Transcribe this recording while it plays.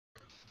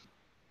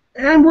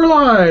And we're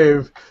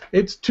live!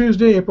 It's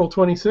Tuesday, April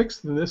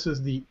 26th, and this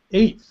is the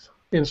 8th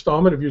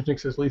installment of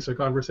Unix's Lisa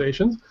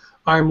Conversations.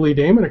 I'm Lee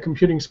Damon, a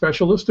computing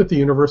specialist at the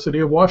University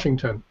of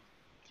Washington.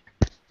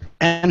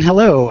 And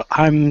hello,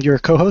 I'm your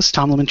co-host,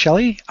 Tom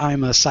Limoncelli.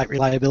 I'm a site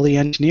reliability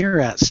engineer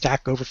at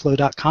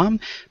stackoverflow.com,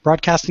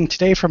 broadcasting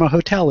today from a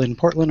hotel in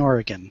Portland,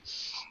 Oregon.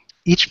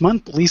 Each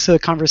month, Lisa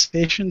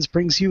Conversations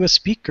brings you a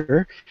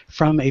speaker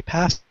from a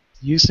past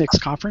Unix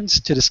conference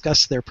to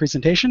discuss their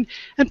presentation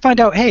and find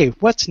out, hey,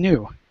 what's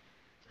new?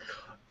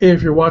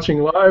 If you're watching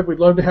live, we'd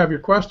love to have your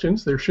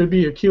questions. There should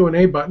be a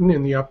Q&A button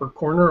in the upper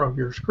corner of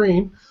your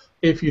screen.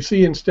 If you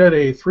see instead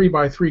a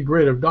 3x3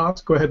 grid of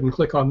dots, go ahead and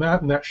click on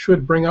that, and that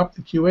should bring up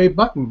the QA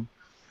button.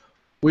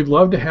 We'd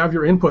love to have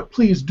your input.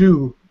 Please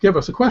do give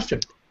us a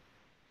question.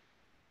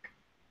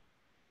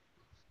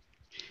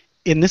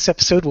 In this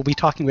episode, we'll be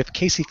talking with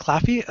Casey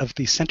Claffy of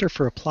the Center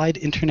for Applied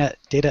Internet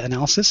Data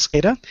Analysis,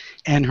 SCADA,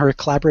 and her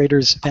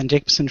collaborators Van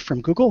Jacobson from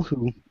Google,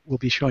 who will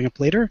be showing up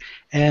later,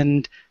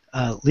 and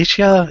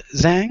Lixia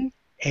Zhang,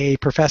 a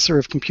professor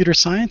of computer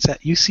science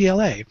at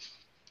UCLA.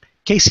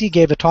 Casey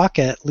gave a talk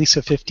at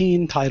Lisa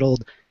 15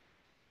 titled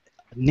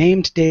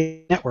Named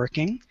Data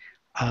Networking.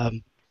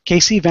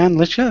 Casey, Van,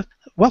 Lixia,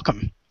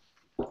 welcome.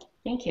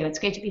 Thank you. It's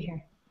great to be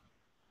here.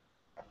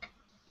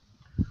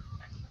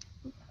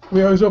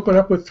 We always open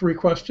up with 3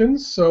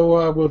 questions,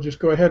 so we'll just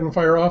go ahead and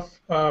fire off.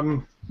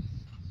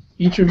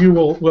 Each of you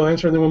will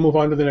answer, and then we'll move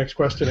on to the next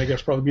question. I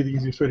guess probably be the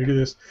easiest way to do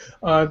this.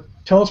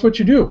 Tell us what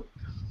you do.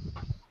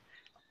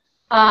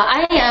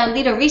 I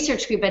lead a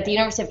research group at the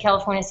University of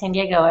California, San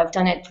Diego. I've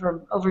done it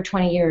for over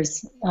 20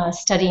 years,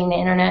 studying the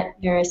internet,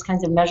 various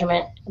kinds of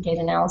measurement,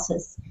 data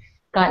analysis.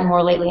 Gotten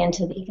more lately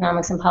into the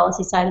economics and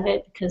policy side of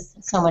it because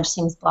so much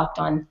seems blocked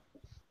on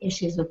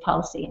issues with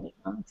policy and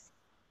economics.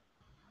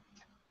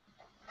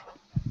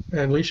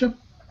 And Lixia?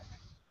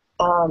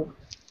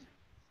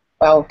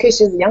 Well,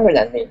 Casey is younger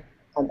than me.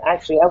 And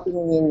actually, I've been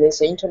in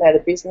this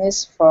internet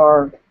business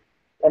for,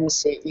 let me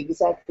say,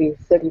 exactly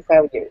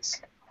 35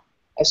 years.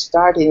 I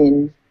started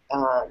in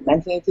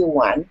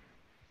 1981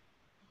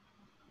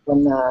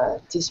 when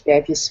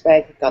TCP/IP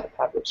spec got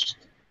published.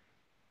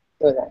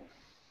 So then,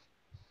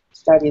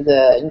 studied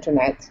the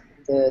internet,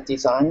 the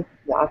design,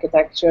 the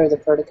architecture, the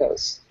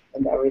protocols,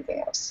 and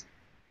everything else.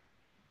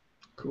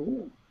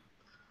 Cool.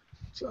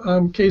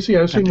 So, Casey,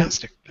 I assume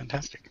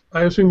Fantastic.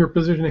 I assume your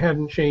position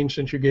hadn't changed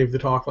since you gave the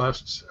talk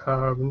last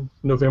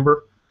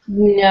November.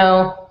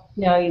 No.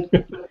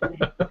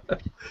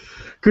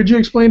 Could you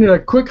explain at a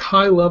quick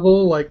high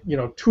level, like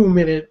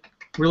 2-minute,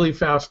 really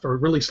fast or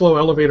really slow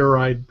elevator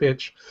ride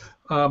pitch,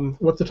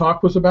 what the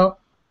talk was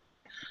about?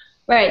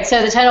 Right.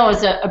 So the title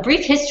was a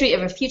brief history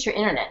of a future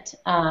internet,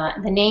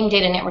 the named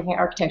data networking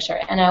architecture,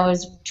 and I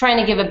was trying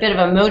to give a bit of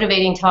a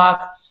motivating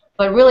talk,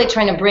 but really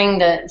trying to bring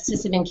the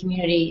sysadmin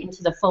community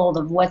into the fold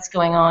of what's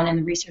going on in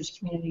the research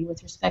community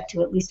with respect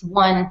to at least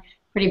one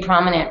pretty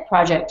prominent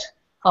project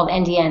called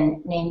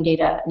NDN, Named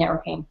Data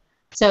Networking.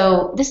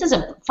 So this is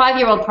a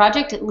 5-year-old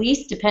project, at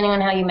least, depending on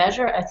how you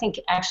measure. I think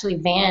actually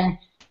Van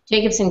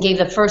Jacobson gave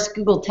the first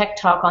Google Tech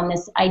Talk on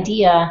this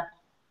idea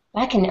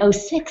back in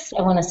 '06,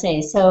 I want to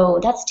say. So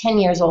that's 10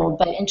 years old.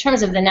 But in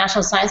terms of the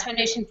National Science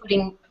Foundation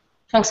putting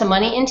chunks of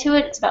money into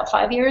it, it's about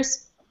 5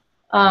 years,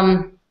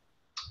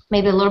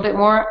 maybe a little bit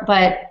more.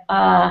 But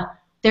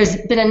there's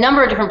been a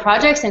number of different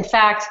projects. In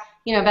fact,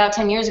 about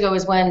 10 years ago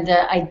was when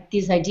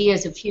these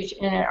ideas of future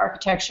internet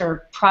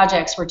architecture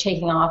projects were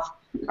taking off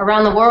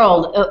around the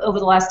world over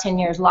the last 10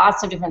 years.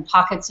 Lots of different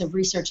pockets of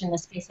research in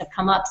this space have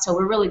come up, so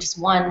we're really just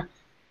one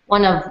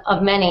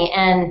of many.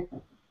 And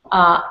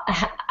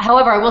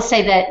however, I will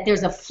say that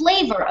there's a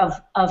flavor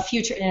of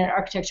future internet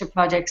architecture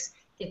projects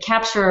that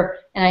capture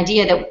an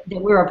idea that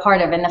we're a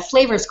part of, and the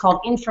flavor is called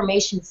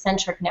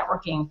information-centric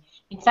networking.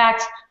 In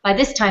fact, by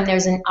this time,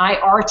 there's an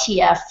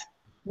IRTF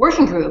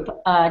working group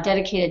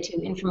dedicated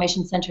to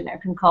information-centered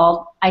networking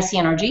called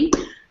ICNRG.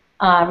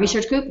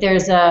 Research group.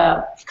 There's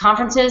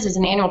conferences. There's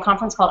an annual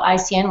conference called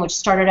ICN, which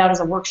started out as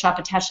a workshop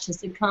attached to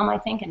SIGCOMM, I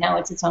think, and now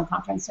it's its own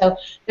conference. So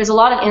there's a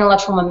lot of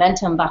intellectual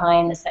momentum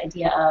behind this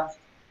idea of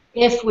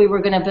if we were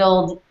going to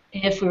build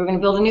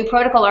a new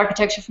protocol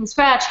architecture from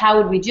scratch, how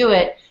would we do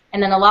it?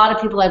 And then a lot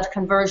of people have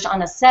converged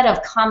on a set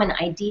of common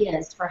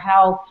ideas for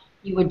how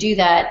you would do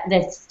that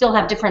still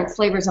have different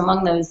flavors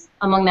among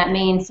that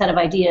main set of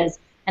ideas.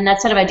 And that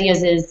set of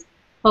ideas is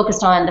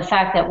focused on the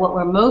fact that what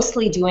we're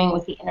mostly doing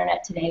with the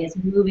internet today is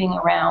moving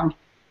around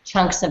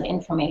chunks of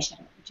information,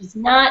 which is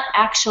not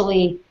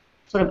actually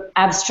sort of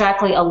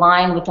abstractly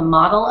aligned with the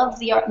model of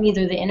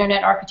either the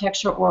internet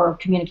architecture or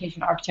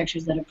communication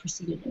architectures that have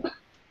preceded it.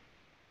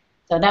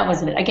 So that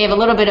was it. I gave a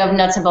little bit of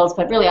nuts and bolts,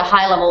 but really a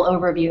high-level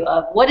overview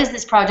of what is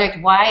this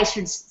project, why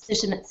should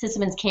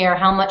sysadmins care,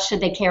 how much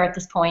should they care at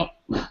this point,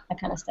 that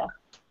kind of stuff.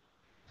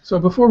 So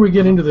before we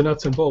get into the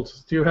nuts and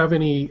bolts, do you have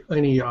any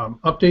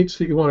updates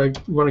that you want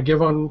to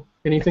give on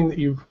anything that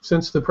you've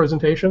since the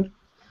presentation?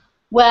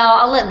 Well,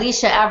 I'll let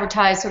Lixia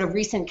advertise sort of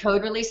recent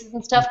code releases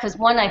and stuff, because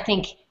one, I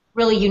think,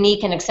 really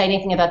unique and exciting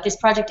thing about this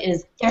project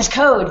is there's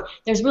code.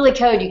 There's really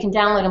code you can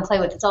download and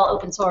play with. It's all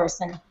open source,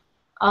 and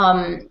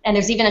And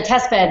there's even a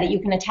test bed that you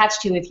can attach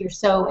to if you're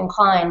so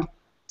inclined.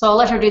 So I'll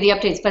let her do the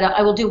updates, but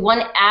I will do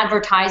one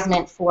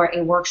advertisement for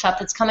a workshop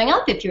that's coming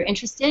up if you're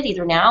interested,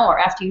 either now or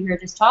after you hear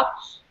this talk.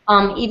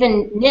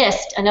 Even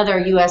NIST, another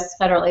U.S.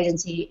 federal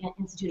agency,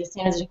 Institute of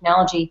Standards and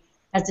Technology,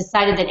 has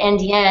decided that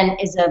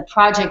NDN is a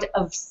project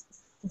of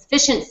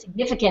sufficient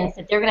significance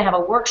that they're going to have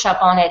a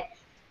workshop on it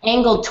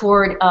angled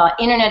toward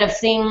Internet of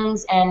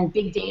Things and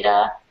big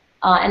data.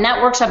 And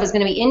that workshop is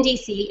going to be in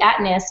DC at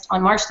NIST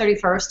on March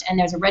 31st, and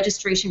there's a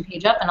registration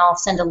page up, and I'll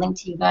send a link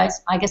to you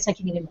guys. I guess I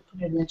can even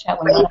put it in the chat.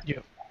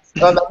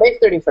 May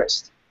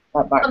 31st,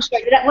 not March. I'm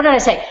sorry, what did I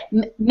say?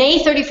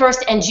 May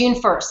 31st and June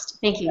 1st.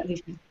 Thank you.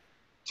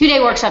 2-day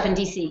workshop in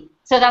DC.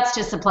 So that's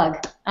just a plug,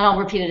 and I'll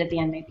repeat it at the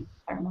end maybe,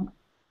 if I remember.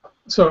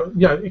 So,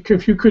 yeah,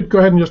 if you could go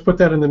ahead and just put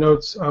that in the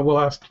notes, we'll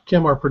ask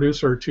Kim, our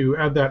producer, to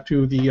add that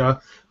to the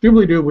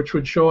doobly-doo, which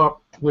would show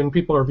up when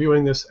people are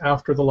viewing this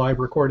after the live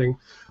recording.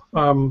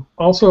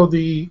 Also,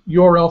 the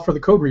URL for the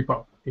code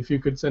repo, if you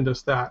could send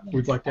us that,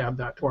 we'd like to add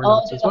that to our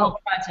notes as well.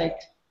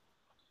 Project.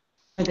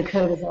 The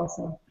code is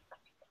also.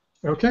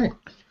 Okay.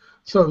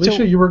 So,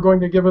 Lixia, you were going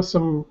to give us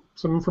some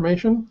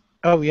information?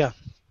 Oh, yeah.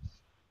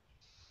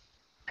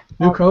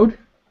 New code?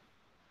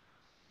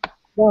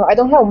 Well, I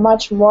don't have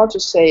much more to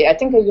say. I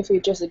think if you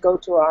just go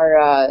to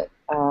our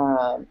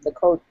the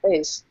code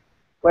base,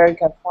 where you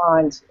can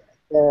find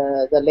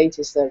the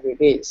latest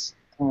release.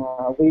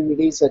 We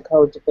release a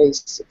code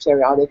base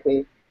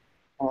periodically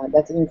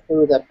that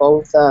include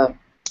both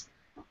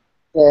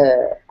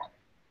the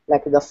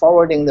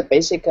forwarding, the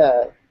basic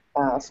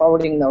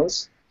forwarding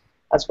nodes,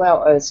 as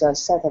well as a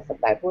set of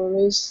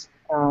libraries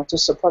to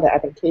support the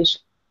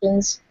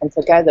applications, and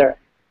together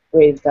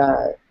with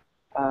a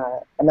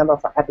number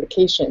of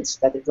applications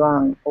that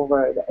run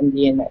over the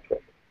NDN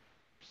network.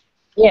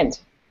 And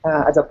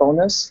as a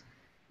bonus,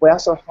 we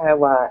also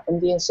have an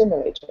NDN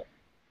simulator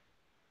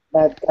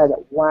that is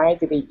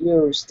widely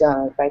used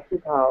by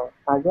people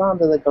around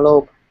the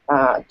globe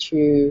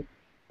to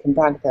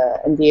conduct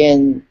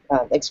NDN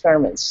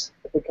experiments,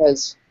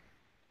 because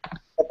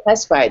the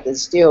test bed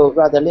is still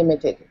rather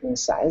limited in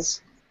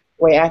size.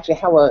 We actually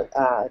have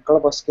a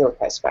global scale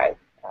test bed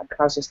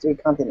across 3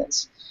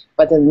 continents,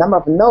 but the number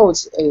of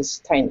nodes is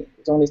tiny.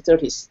 It's only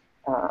 30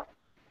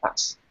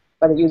 plus.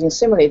 But using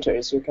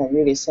simulators, you can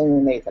really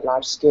simulate a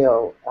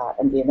large-scale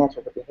NDN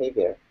network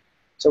behavior.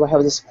 So we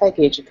have this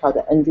package called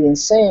the NDN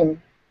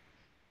Sim,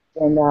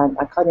 and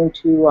according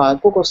to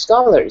Google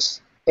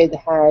Scholars, it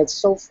has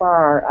so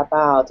far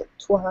about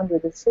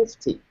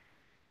 250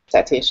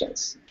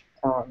 citations.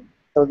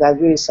 So that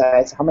really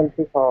says how many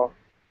people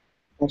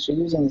are actually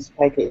using this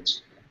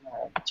package.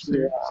 So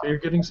you're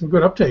getting some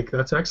good uptake.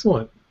 That's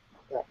excellent.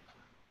 Yeah.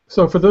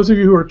 So for those of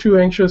you who are too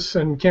anxious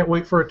and can't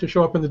wait for it to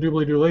show up in the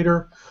doobly-doo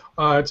later,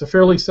 it's a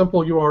fairly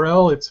simple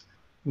URL. It's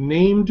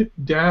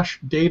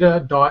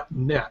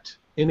named-data.net,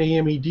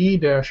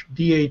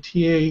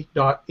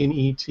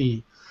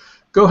 named-data.net.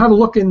 Go have a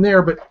look in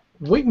there, but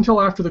wait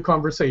until after the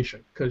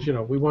conversation, because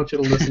we want you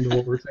to listen to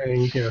what we're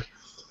saying here.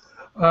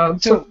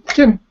 So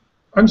Kim,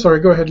 I'm sorry.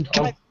 Go ahead.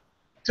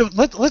 So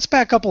let's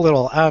back up a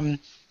little.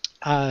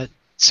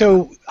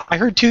 So I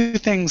heard 2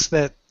 things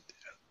that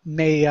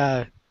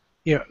may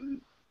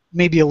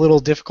may be a little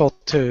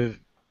difficult to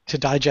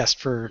digest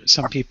for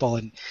some people,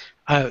 and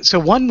so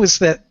one was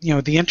that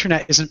the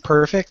internet isn't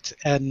perfect,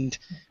 and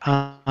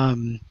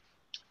that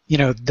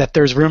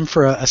there's room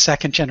for a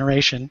second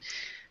generation.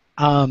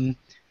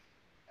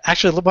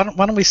 Actually, why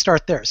don't we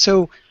start there?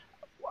 So,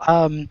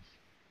 I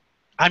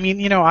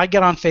mean, I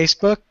get on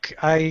Facebook.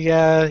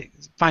 I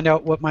find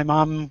out what my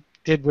mom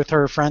did with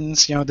her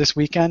friends, this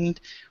weekend.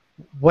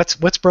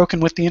 What's broken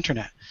with the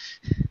internet?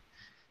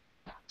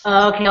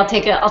 Okay, I'll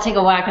take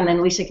a whack, and then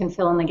Lixia can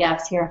fill in the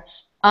gaps here.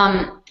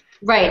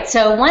 Right.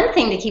 So one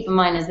thing to keep in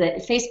mind is that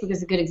Facebook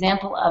is a good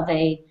example of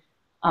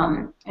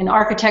an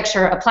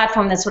architecture, a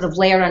platform that's sort of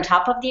layered on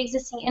top of the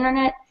existing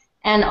internet.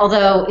 And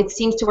although it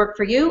seems to work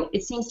for you,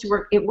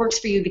 it works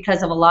for you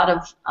because of a lot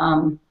of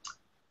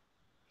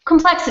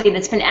complexity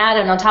that's been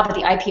added on top of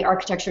the IP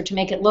architecture to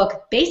make it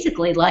look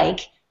basically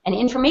like an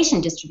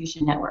information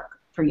distribution network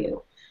for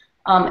you.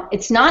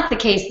 It's not the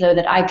case, though,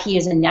 that IP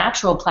is a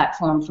natural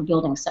platform for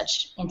building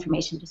such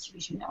information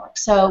distribution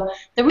networks. So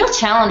the real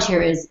challenge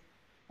here is,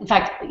 in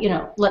fact,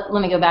 let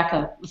me go back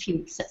a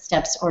few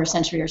steps or a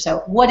century or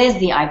so. What is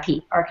the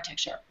IP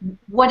architecture?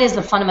 What is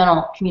the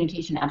fundamental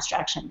communication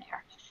abstraction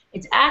there?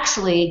 It's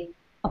actually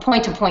a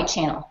point-to-point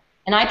channel.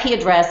 An IP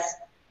address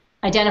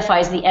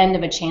identifies the end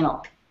of a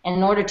channel. And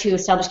in order to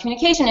establish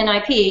communication in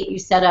IP, you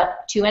set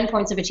up 2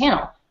 endpoints of a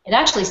channel. It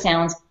actually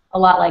sounds a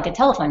lot like a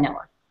telephone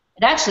network.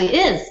 It actually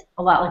is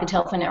a lot like a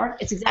telephone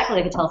network. It's exactly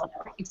like a telephone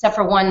network, except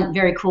for one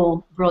very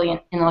cool,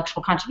 brilliant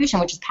intellectual contribution,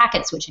 which is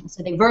packet switching.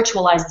 So they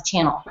virtualize the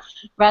channel.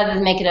 Rather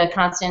than make it a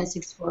constant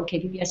 64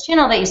 kbps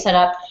channel that you set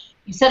up,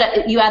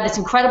 you add this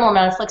incredible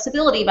amount of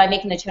flexibility by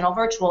making the channel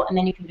virtual, and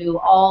then you can do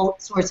all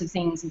sorts of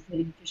things,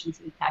 including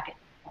efficiency, packet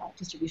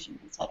distribution,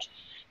 and such.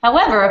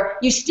 However,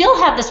 you still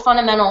have this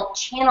fundamental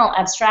channel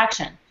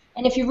abstraction.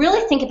 And if you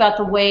really think about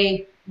the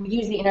way we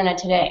use the internet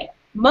today,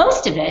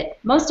 most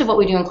of what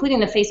we do, including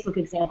the Facebook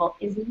example,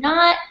 is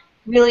not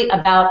really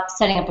about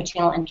setting up a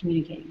channel and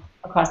communicating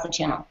across the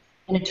channel.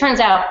 And it turns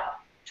out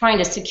trying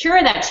to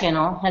secure that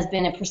channel has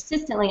been a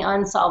persistently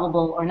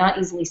unsolvable or not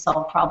easily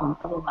solved problem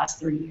over the last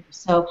 30 years.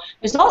 So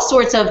there's all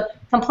sorts of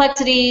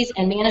complexities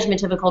and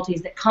management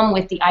difficulties that come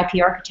with the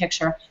IP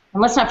architecture.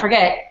 And let's not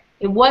forget,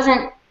 it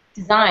wasn't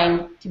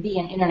designed to be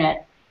an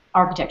internet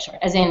architecture,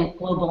 as in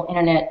global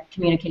internet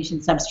communication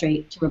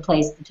substrate to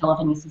replace the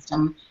telephony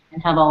system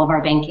and have all of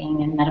our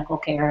banking and medical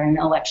care and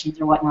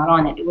elections or whatnot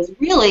on it. It was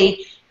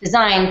really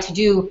designed to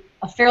do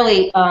a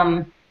fairly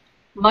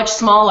much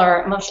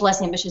smaller, much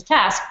less ambitious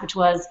task, which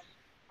was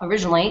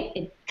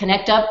originally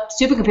connect up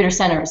supercomputer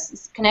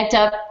centers, connect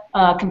up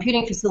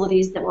computing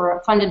facilities that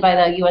were funded by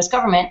the U.S.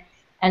 government,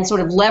 and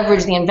sort of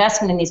leverage the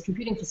investment in these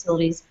computing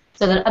facilities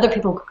so that other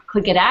people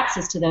could get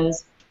access to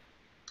those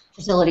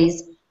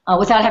facilities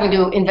without having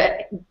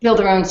to build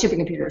their own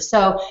supercomputers.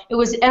 So it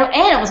was, and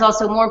it was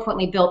also more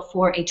importantly built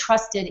for a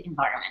trusted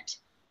environment.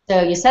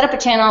 So you set up a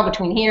channel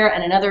between here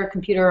and another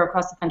computer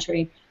across the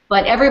country,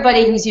 but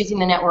everybody who's using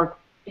the network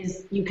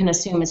you can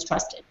assume is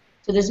trusted.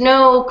 So there's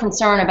no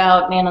concern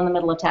about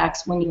man-in-the-middle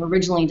attacks when you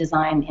originally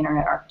designed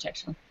internet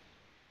architecture.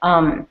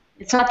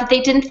 It's not that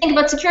they didn't think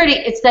about security,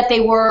 it's that they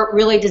were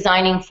really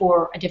designing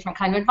for a different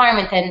kind of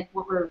environment than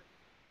what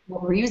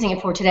we're using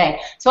it for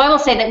today. So I will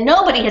say that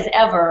nobody has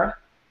ever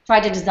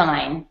tried to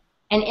design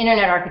an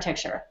internet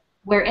architecture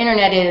where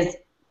internet is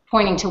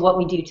pointing to what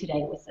we do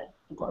today with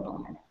the global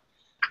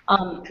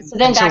internet. So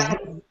then back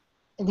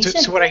to...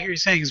 So what I hear you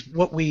saying is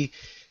what we...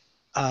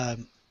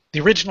 the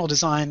original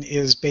design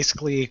is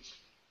basically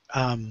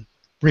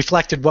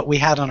reflected what we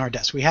had on our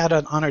desk. We had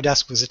on our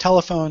desk was a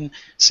telephone,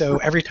 so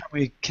every time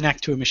we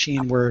connect to a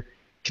machine, we're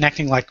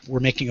connecting like we're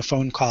making a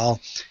phone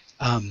call.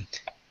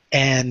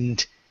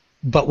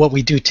 But what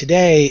we do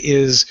today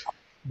is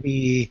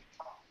we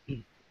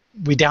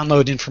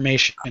download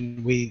information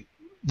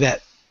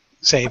that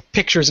say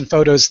pictures and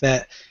photos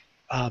that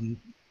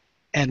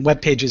and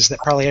web pages that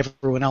probably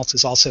everyone else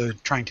is also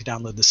trying to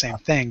download the same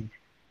thing.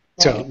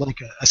 So like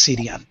a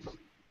CDN.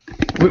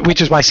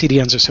 Which is why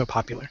CDNs are so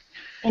popular.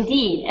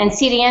 Indeed, and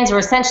CDNs are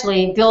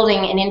essentially building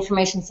an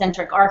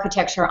information-centric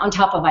architecture on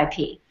top of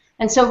IP.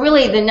 And so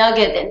really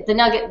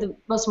the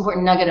most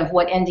important nugget of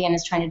what NDN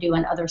is trying to do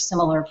and other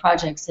similar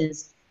projects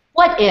is,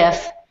 what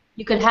if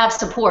you could have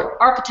support,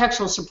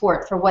 architectural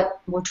support for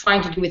what we're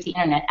trying to do with the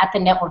internet at the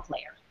network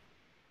layer?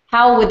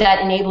 How would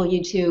that enable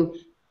you to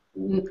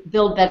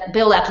build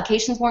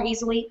applications more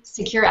easily,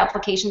 secure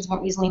applications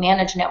more easily,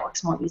 manage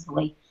networks more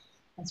easily,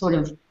 and sort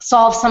of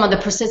solve some of the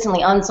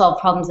persistently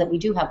unsolved problems that we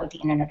do have with the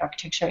internet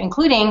architecture,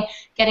 including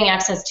getting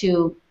access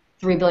to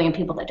 3 billion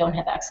people that don't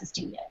have access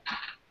to yet.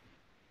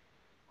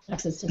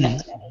 Access to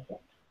that.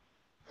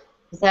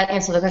 Does that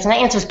answer the question? That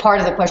answers part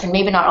of the question,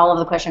 maybe not all of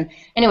the question.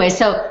 Anyway,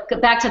 so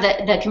back to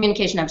the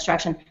communication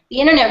abstraction.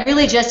 The internet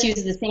really just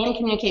uses the same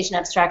communication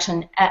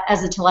abstraction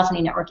as the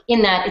telephony network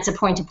in that it's a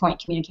point-to-point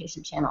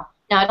communication channel.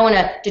 Now, I don't want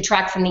to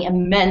detract from the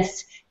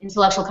immense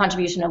intellectual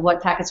contribution of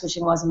what packet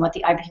switching was and what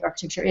the IP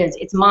architecture is.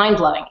 It's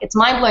mind-blowing. It's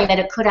mind-blowing that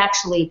it could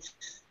actually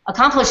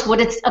accomplish what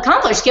it's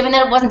accomplished, given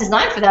that it wasn't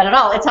designed for that at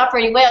all. It's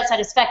operating way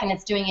outside of spec, and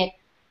it's doing it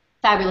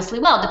fabulously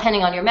well,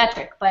 depending on your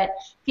metric. But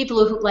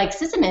people who, like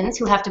sysadmins,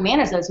 who have to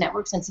manage those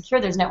networks and secure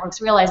those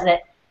networks, realize that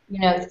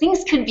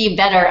things could be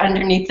better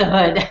underneath the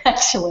hood,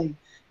 actually,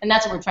 and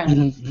that's what we're trying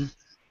to do.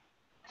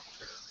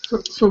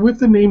 So with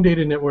the name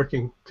data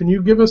networking, can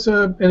you give us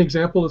an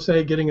example of,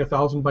 say, getting a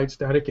 1,000-byte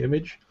static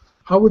image?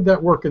 How would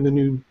that work in the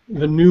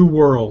new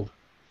world?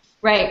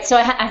 Right. So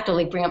I have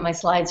to bring up my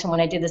slides from when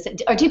I did this.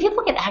 Or do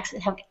people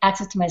have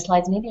access to my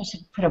slides? Maybe I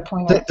should put a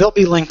pointer. There'll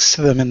be links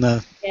to them in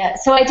the. Yeah.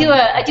 So I do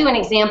an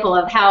example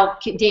of how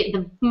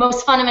the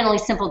most fundamentally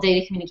simple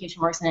data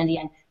communication works in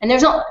NDN. And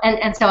so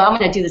I'm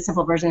going to do the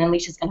simple version, and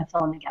Lixa's going to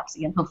fill in the gaps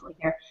again, hopefully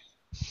here.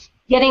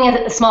 Getting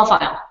a small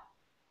file.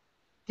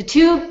 The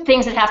two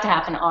things that have to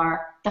happen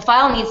are the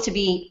file needs to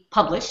be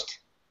published.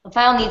 The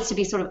file needs to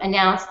be sort of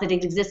announced that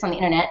it exists on the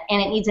internet,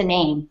 and it needs a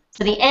name.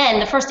 So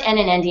the first N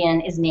in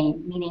NDN is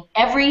name, meaning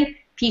every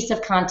piece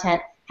of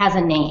content has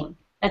a name.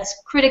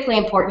 That's critically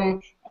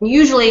important. And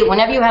usually,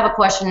 whenever you have a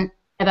question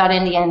about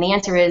NDN, the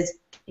answer is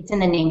it's in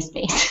the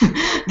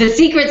namespace. The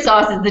secret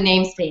sauce is the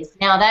namespace.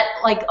 Now that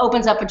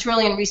opens up a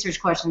trillion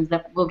research questions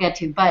that we'll get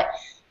to, but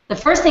the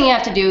first thing you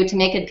have to do to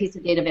make a piece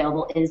of data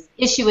available is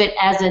issue it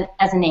as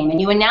a name,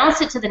 and you announce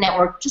it to the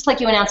network just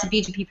like you announce a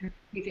BGP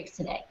prefix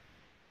today.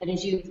 That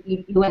is,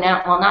 you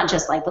announce, well, not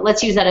just like, but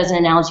let's use that as an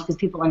analogy because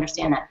people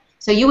understand that.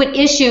 So you would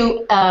issue,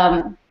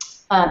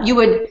 you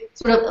would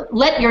sort of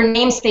let your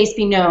namespace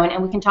be known,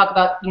 and we can talk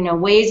about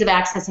ways of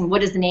accessing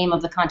what is the name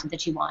of the content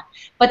that you want.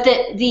 But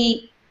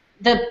the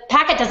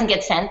packet doesn't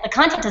get sent, the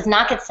content does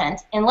not get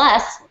sent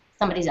unless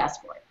somebody's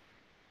asked for it.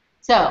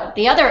 So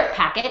the other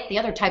packet, the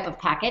other type of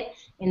packet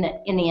in the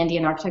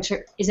NDN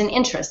architecture is an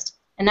interest,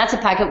 and that's a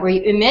packet where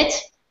you emit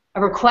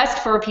a request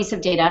for a piece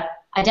of data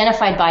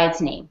identified by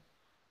its name.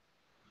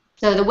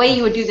 So the way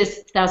you would do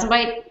this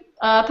 1,000-byte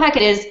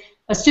packet is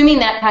assuming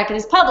that packet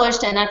is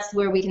published, and that's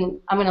where we can,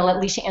 I'm going to let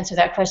Lixia answer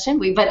that question,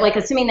 but like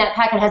assuming that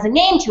packet has a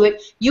name to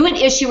it, you would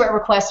issue a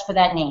request for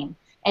that name.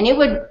 And it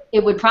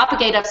would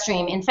propagate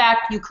upstream. In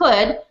fact, you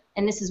could,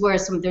 and this is where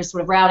there's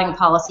sort of routing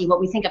policy, what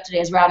we think of today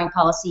as routing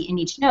policy in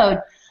each node.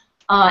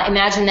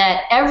 Imagine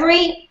that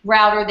every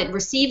router that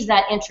receives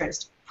that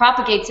interest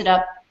propagates it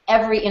up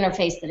every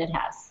interface that it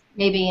has.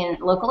 Maybe in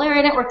local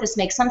area network, this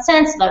makes some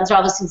sense. There's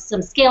obviously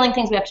some scaling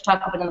things we have to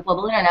talk about in the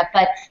global internet,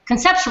 but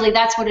conceptually,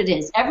 that's what it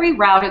is. Every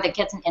router that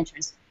gets an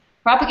interest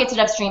propagates it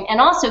upstream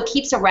and also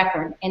keeps a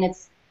record in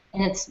its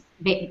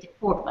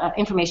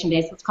information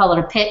base. Let's call it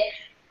a PIT,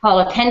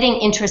 call it a pending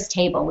interest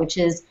table, which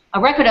is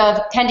a record of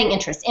pending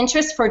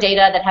interests for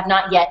data that have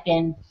not yet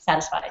been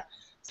satisfied.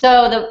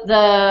 So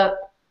the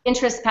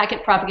interest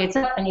packet propagates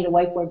up. I need a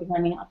whiteboard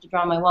behind me. I'll have to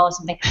draw on my wall or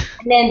something.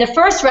 And then the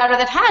first router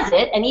that has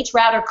it, and each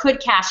router could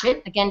cache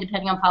it, again,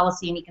 depending on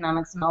policy and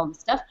economics and all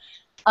this stuff,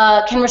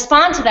 can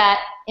respond to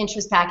that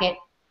interest packet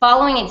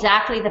following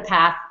exactly the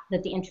path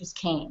that the interest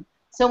came.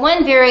 So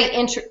one very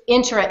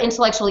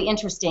intellectually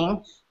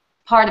interesting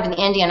part of the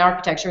Andean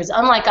architecture is,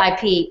 unlike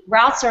IP,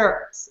 routes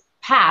are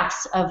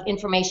paths of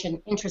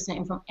information, interest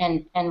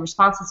and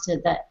responses to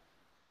the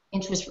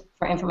interest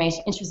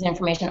in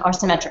information are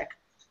symmetric.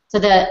 So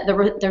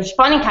the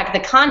responding packet,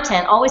 the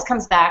content, always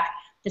comes back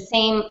the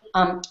same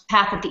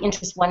path that the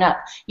interest went up.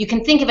 You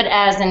can think of it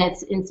as, and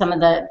it's in some of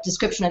the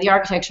description of the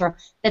architecture,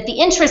 that the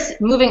interest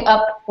moving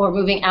up or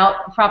moving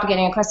out,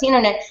 propagating across the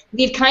internet,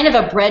 leave kind of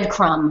a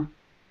breadcrumb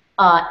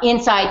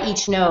inside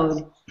each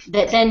node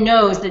that then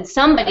knows that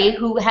somebody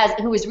who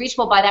is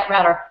reachable by that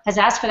router has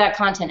asked for that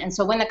content. And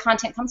so when the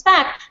content comes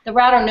back, the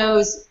router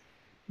knows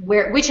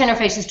which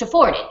interfaces to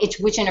forward it,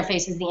 which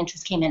interfaces the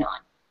interest came in on.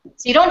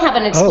 So you don't have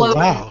an explosion.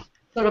 Oh, wow.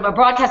 Sort of a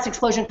broadcast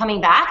explosion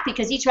coming back,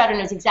 because each router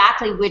knows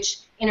exactly which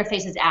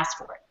interfaces asked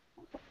for it.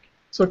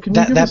 So can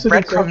you give us an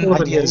example of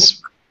a name?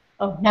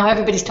 Oh, now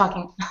everybody's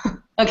talking.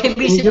 Okay,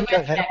 Can you give us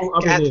an example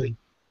of a name?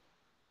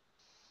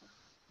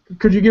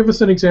 Could you give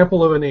us an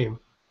example of a name?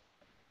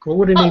 What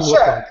would a name look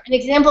like? An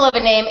example of a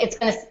name,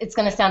 it's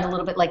gonna sound a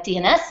little bit like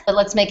DNS, but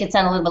let's make it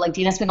sound a little bit like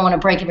DNS. We don't want to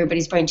break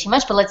everybody's brain too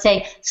much, but let's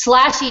say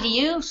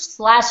 /edu,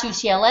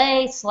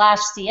 /UTLA,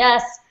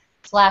 /CS,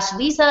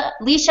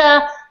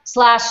 /Lixia,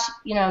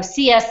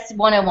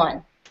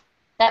 /CS101.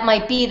 That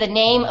might be the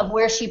name of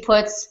where she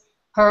puts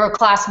her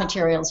class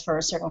materials for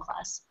a certain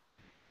class.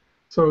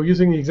 So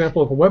using the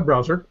example of a web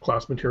browser,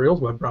 class materials,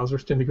 web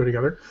browsers tend to go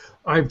together.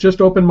 I've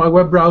just opened my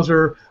web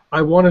browser.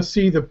 I want to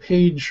see the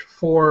page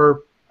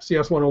for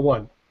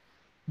CS101.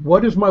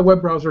 What is my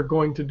web browser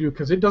going to do?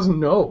 Because it doesn't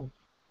know.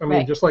 I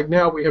mean, just like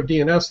now we have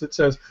DNS that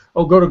says,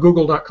 oh, go to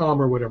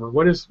google.com or whatever.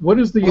 What is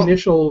the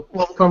initial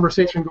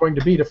conversation going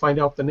to be to find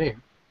out the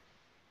name?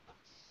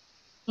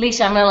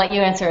 Lixia, I'm going to let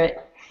you answer it.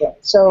 Yeah.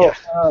 So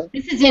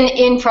this is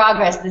in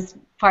progress, this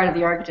part of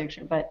the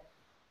architecture, but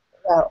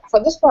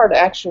for this part,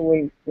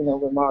 actually, we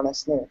more or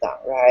less nailed down,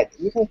 right?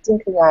 You can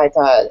think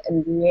that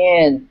in the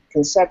end,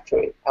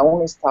 conceptually, I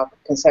only talk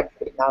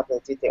conceptually, not the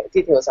detail.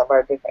 Details are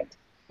very different.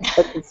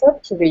 But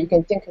conceptually, you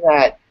can think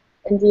that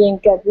in the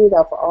end, get rid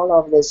of all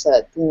of this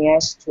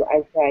DNS to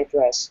IP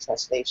address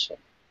translation.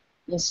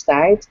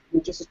 Instead,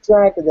 you just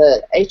drag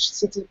the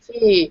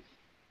HTTP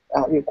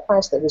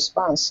request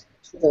response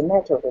to the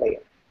network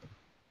layer.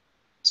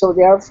 So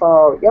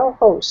therefore, your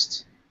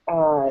host,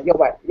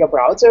 your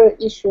browser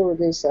issue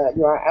this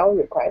URL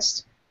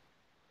request,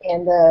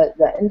 and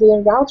the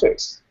Indian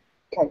routers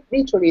can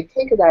literally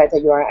take that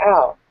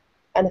URL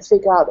and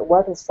figure out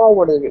where to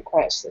forward the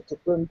request to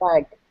bring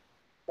back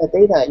the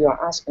data you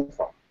are asking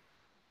for.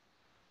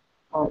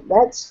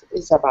 That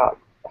is about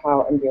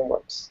how Indian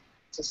works.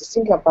 Just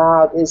think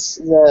about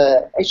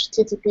the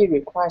HTTP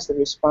request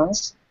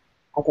response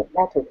at the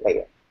network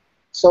layer,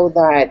 so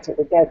that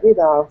we get rid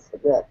of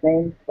the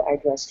name to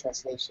address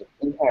translation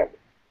entirely.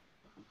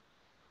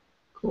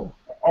 Cool.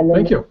 And then,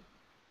 thank you.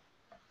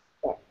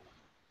 Yeah.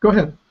 Go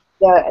ahead.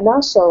 Yeah, and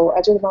also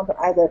I just want to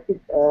add a bit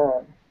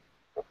to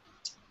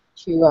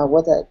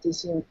what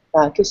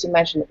Casey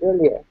mentioned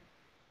earlier.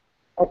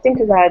 I think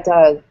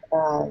that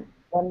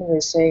when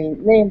we say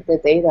name the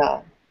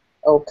data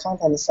or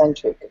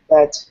content-centric,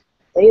 that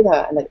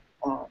data and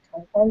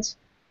content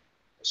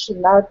should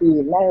not be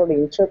narrowly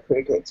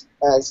interpreted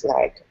as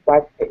like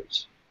web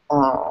page,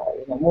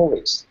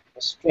 movies,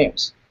 or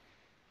streams.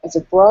 It's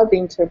broadly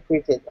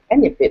interpreted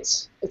any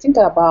bits. You think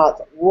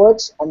about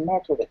what a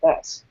network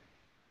does.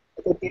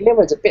 It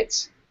delivers the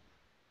bits.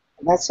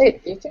 And that's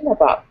it. You think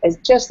about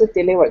it just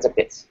delivers the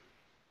bits.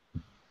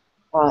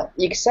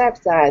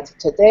 Except that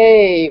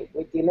today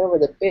we deliver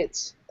the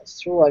bits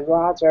through a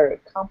rather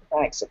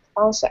complex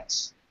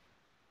process.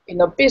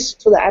 Bits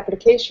to the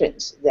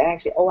applications, they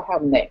actually all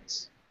have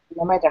names,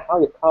 no matter how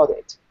you call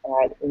it.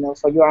 Right?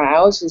 For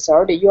URLs, it's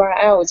already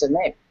URL is a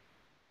name.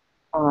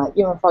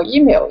 Even for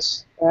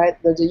emails, right?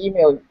 There's an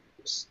email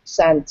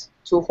sent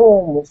to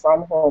whom,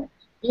 from whom.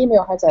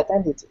 Email has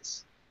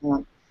identities.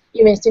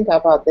 Even think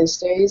about these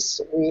days,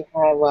 we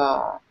have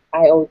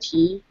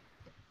IoT,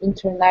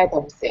 Internet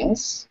of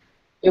Things.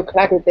 You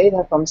collect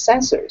data from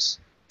sensors.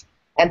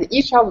 And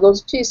each of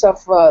those pieces of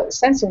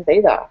sensing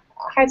data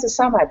has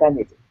some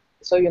identity.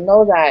 So you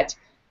know that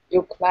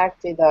you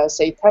collected,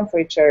 say,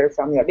 temperature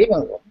from your living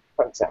room,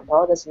 for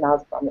example. That's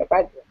not from your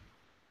bedroom.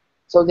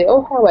 So they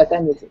all have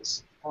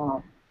identities.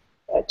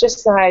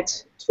 Just like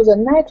to the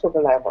network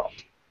level,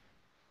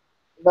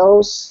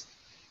 those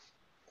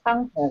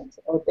content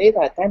or data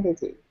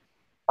identity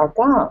are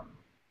gone.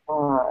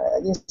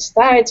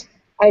 Instead,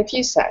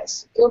 IP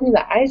says, give me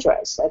the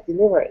address, I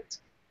deliver it.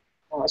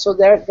 So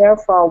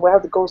therefore, we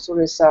have to go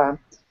through this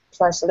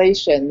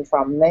translation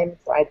from name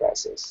to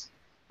addresses.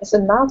 It's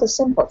not a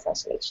simple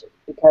translation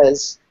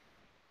because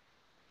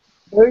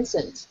there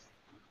isn't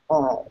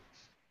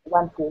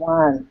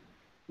one-to-one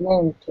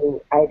name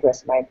to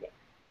address mapping.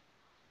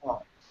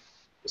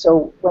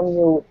 So when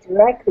you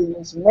directly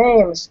use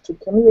names to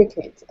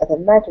communicate at the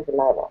network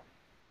level,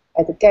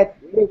 it gets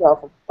rid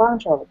of a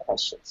bunch of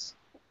questions.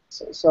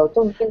 So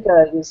don't think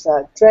it's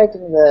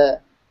dragging the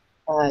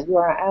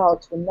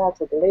URL to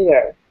network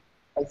layer.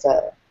 It's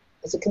a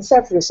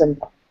conceptually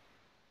simple.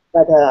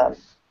 But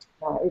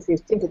if you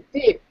think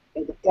deep,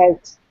 it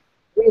gets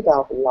rid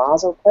of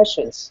lots of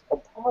questions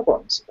or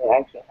problems we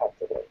actually have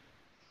today.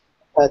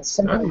 A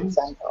simple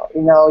example,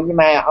 in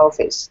my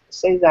office,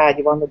 say that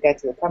you want to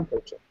get the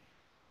temperature.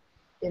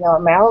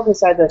 My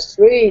office has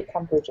 3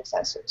 temperature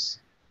sensors.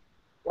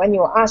 When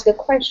you ask a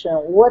question,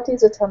 what is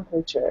the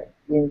temperature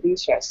in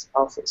Lixia's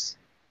office?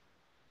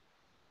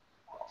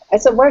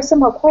 It's a very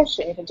simple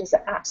question. You can just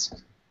ask.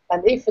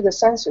 And if the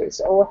sensors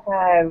all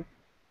have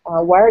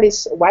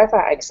wireless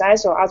Wi-Fi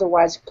access or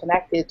otherwise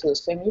connected to the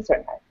same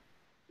Ethernet,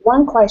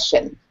 one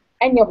question,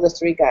 any of the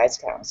 3 guys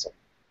can answer.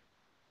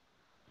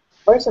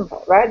 Very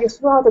simple, right? You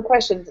throw out the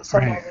question,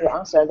 someone will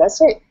answer,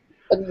 that's it.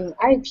 But in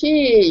IP,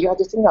 you have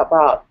to think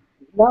about,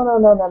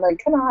 no, you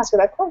cannot ask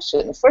that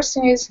question. The first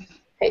thing is,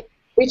 hey,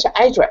 which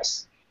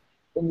address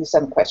when you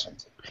send a question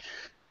to?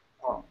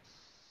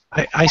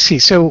 I see.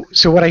 So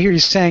what I hear you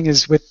saying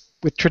is with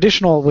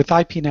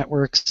IP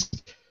networks,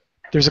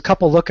 there's a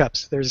couple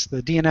lookups. There's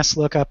the DNS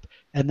lookup,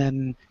 and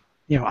then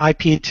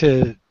IP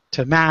to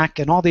MAC,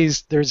 and all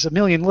these. There's a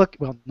million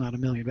well, not a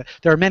million, but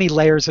there are many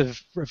layers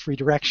of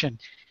redirection.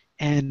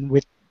 And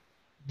with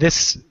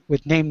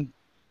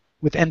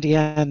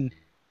MDN,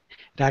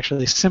 it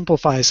actually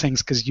simplifies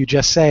things because you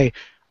just say,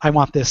 I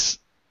want this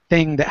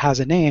thing that has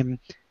a name,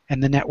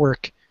 and the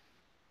network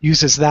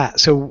uses that.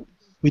 So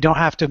we don't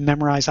have to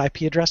memorize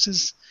IP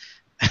addresses?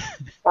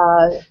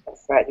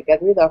 That's right. You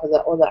get rid of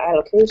all the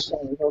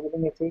allocation, all the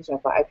limitation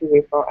for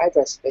IPv4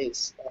 address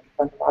space and a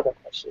bunch of other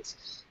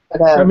questions. But,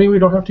 does that mean we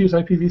don't have to use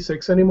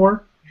IPv6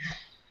 anymore?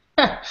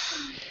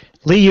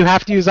 Lee, you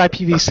have to use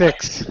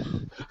IPv6.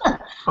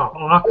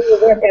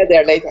 We'll get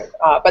there later.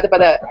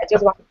 But I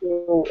just want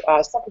to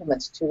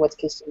supplement to what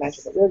Casey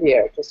mentioned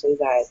earlier to say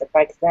that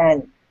back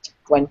then,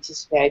 when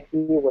TCP/IP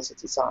was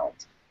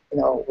designed,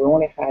 we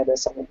only had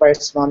some very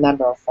small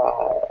number of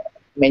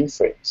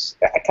mainframes.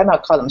 I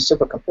cannot call them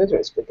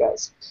supercomputers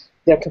because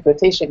their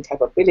computation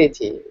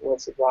capability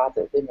was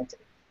rather limited.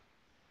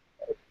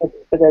 But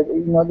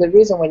the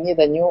reason we need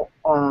a new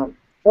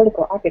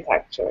vertical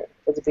architecture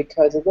is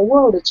because the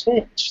world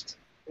changed,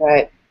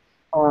 right?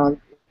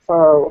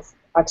 For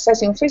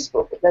accessing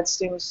Facebook, that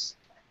seems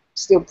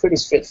still pretty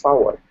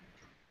straightforward.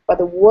 But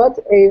what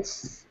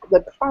if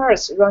the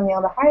cars running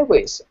on the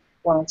highways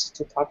want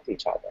to talk to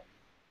each other?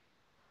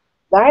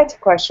 That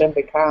question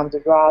becomes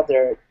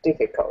rather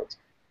difficult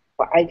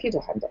for IP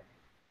to handle.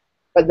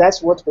 But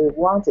that's what we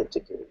wanted to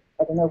do.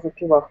 I don't know if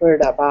people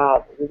heard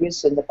about the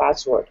recent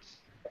buzzword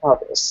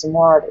called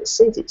smart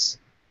cities.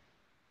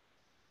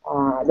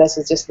 This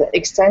is just the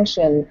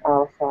extension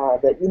of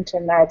the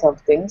Internet of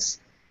Things.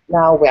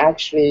 Now we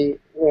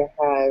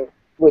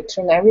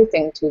turn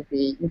everything to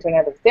be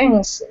Internet of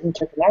Things,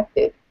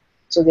 interconnected.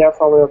 So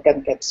therefore we're going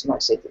to get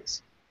smart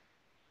cities.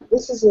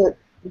 This is a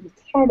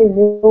entirely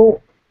new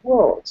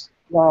world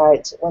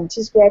that when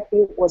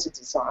TCP/IP was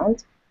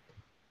designed,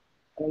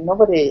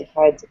 nobody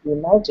had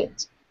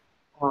imagined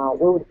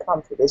we would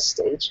come to this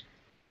stage.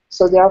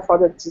 So therefore,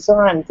 the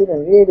design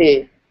didn't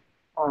really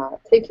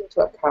take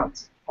into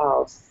account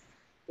of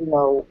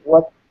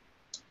what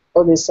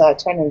all these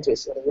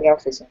challenges that we are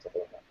facing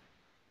today.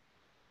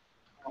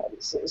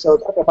 So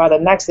talk about the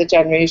next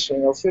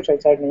generation or future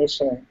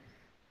generation.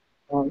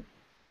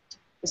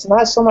 It's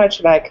not so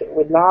much like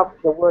we love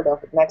the word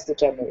of next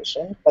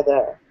generation, but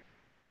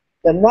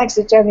the next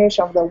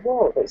generation of the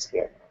world is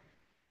here.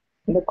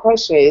 And the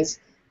question is,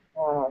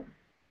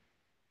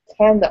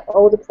 can the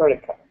old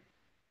protocol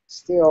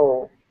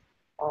still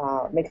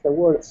make the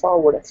world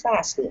forward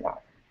fast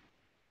enough?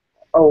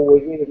 Or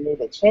we really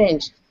need a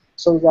change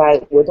so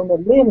that we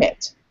don't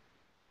limit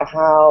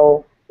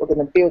how we're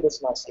going to build the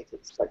smart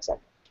cities, for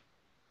example.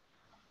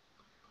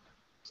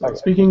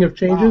 Speaking of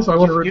changes, I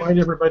want to remind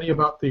everybody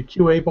about the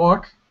QA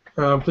block.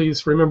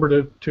 Please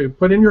remember to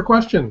put in your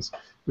questions.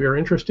 We are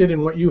interested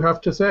in what you have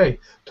to say.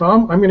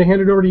 Tom, I'm going to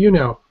hand it over to you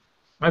now.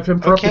 I've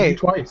interrupted you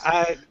twice.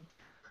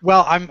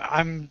 Well,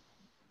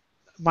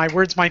 my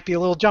words might be a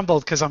little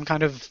jumbled because I'm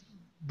kind of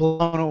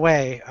blown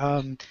away.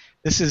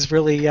 This is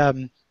really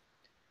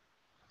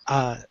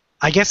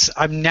I guess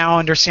I'm now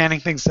understanding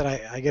things that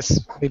I guess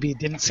maybe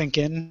didn't sink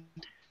in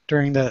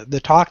during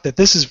the talk, that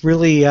this is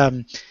really, I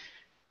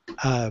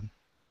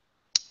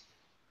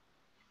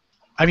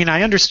mean,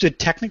 I understood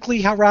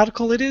technically how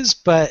radical it is,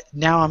 but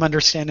now I'm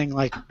understanding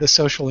like the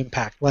social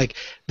impact, like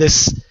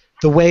this,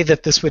 the way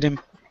that this would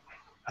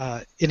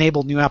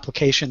enable new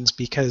applications,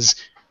 because,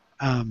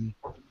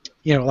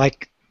 you know,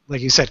 like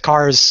you said,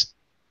 cars.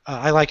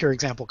 I like your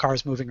example,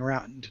 cars moving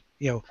around.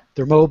 You know,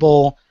 they're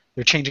mobile,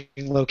 they're changing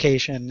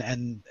location,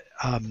 and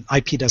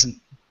IP doesn't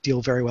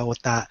deal very well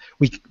with that.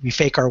 We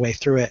fake our way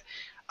through it.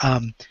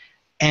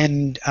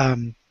 And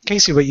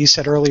Casey, what you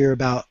said earlier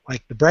about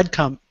like the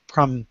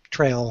breadcrumb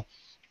trail.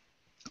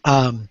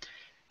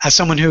 As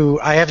someone who,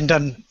 I haven't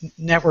done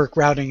network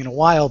routing in a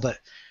while, but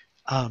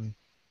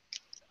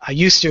I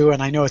used to,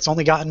 and I know it's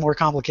only gotten more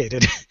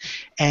complicated.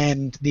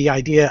 And the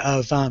idea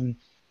of, I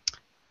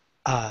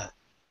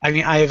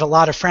mean, I have a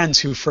lot of friends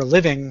who, for a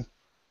living,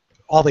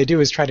 all they do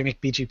is try to make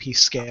BGP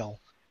scale.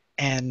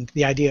 And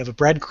the idea of a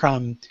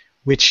breadcrumb,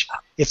 which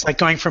it's like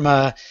going from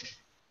a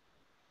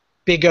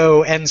big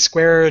O n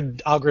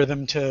squared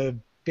algorithm to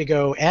big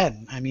O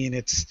n. I mean,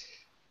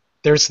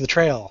 there's the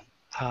trail.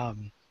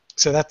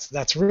 So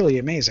that's really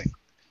amazing.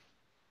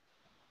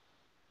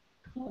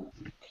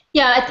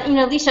 Yeah, you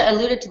know, Lixia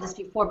alluded to this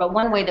before, but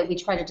one way that we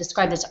try to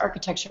describe this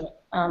architecture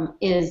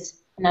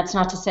is, and that's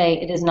not to say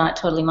it is not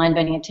totally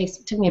mind-bending. It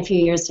took me a few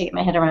years to get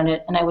my head around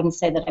it, and I wouldn't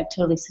say that I've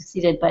totally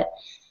succeeded, but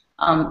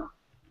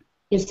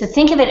is to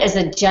think of it as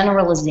a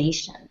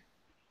generalization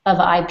of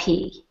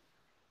IP,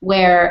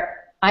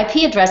 where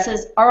IP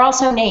addresses are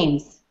also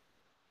names.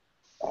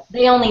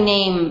 They only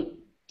name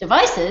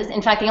devices.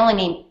 In fact, they only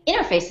name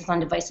interfaces on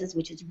devices,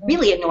 which is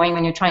really annoying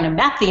when you're trying to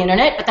map the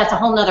internet, but that's a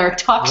whole nother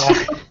talk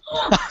show.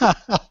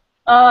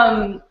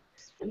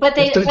 But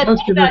think about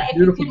if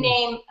you could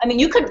name, I mean,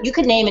 you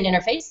could name an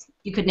interface,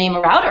 you could name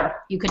a router,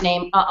 you could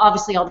name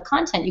obviously all the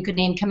content, you could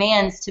name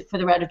commands for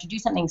the router to do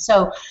something.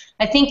 So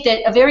I think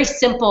that a very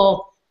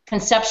simple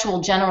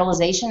conceptual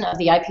generalization of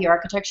the IP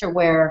architecture,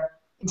 where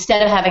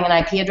instead of having an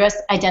IP address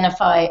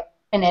identify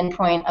an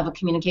endpoint of a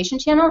communication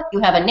channel, you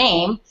have a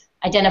name,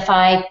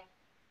 identify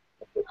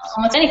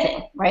almost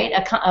anything, right?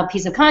 A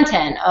piece of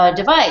content, a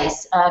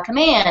device, a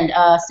command,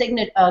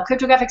 a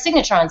cryptographic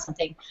signature on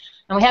something.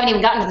 And we haven't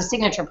even gotten to the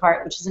signature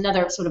part, which is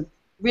another sort of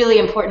really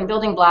important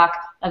building block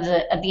of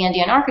the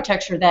NDN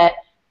architecture that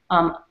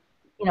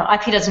you know,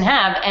 IP doesn't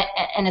have,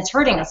 and it's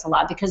hurting us a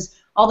lot, because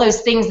all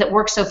those things that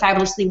work so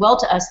fabulously well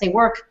to us, they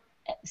work,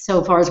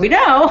 so far as we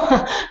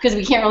know, because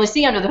we can't really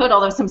see under the hood,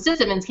 although some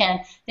sysadmins can,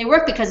 they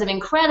work because of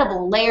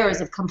incredible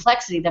layers of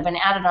complexity that have been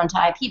added onto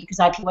IP, because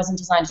IP wasn't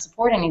designed to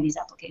support any of these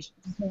applications.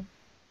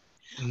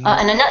 Mm-hmm.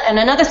 And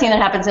another thing that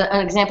happens, an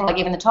example I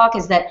gave in the talk,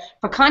 is that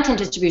for content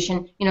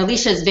distribution, you know,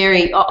 Lixia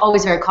is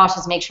always very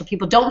cautious to make sure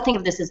people don't think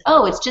of this as,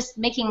 oh, it's just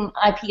making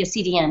IP a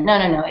CDN. No,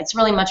 no, no. It's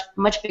really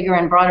much bigger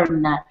and broader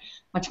than that,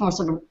 much more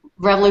sort of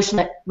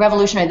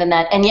revolutionary than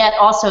that. And yet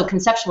also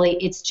conceptually,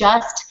 it's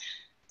just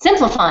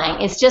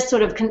simplifying. It's just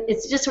sort of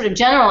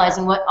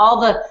generalizing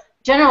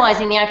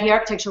generalizing the IP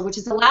architecture, which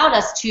has allowed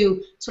us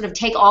to sort of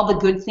take all the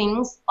good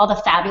things, all the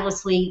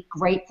fabulously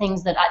great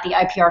things that the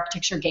IP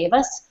architecture gave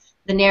us.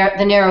 The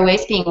narrow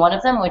waist being one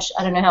of them, which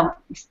I don't know how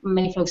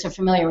many folks are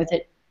familiar with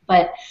it,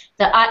 but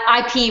the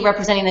IP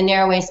representing the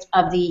narrow waist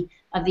of the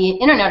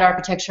internet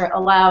architecture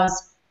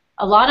allows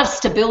a lot of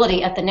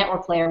stability at the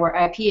network layer where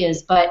IP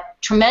is, but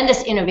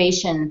tremendous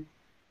innovation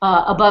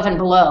above and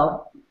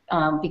below,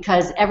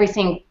 because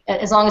everything,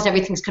 as long as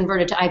everything's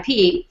converted to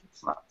IP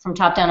from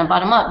top down and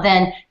bottom up,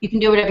 then you can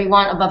do whatever you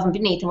want above and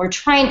beneath. And we're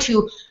trying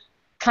to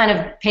kind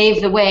of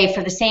pave the way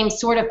for the same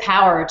sort of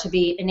power to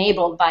be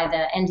enabled by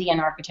the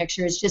NDN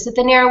architecture. It's just that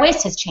the narrow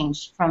waist has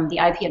changed from the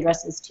IP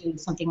addresses to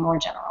something more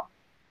general.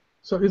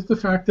 So is the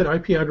fact that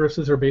IP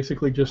addresses are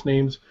basically just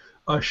names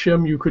a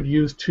shim you could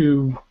use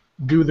to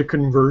do the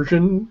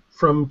conversion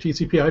from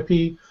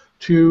TCP/IP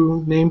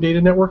to name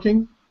data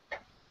networking?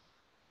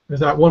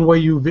 Is that one way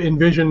you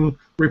envision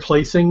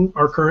replacing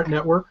our current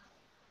network?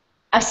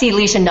 I see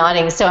Lixia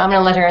nodding, so I'm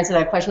going to let her answer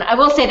that question. I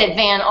will say that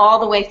Van, all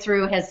the way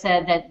through, has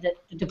said that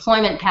the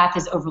deployment path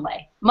is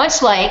overlay.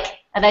 Much like,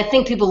 and I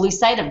think people lose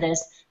sight of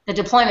this, the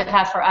deployment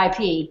path for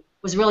IP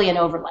was really an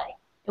overlay.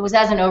 It was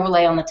as an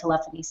overlay on the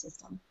telephony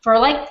system for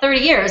like 30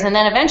 years, and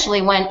then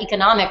eventually when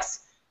economics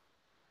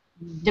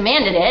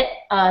demanded it,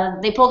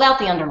 they pulled out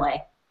the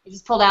underlay. They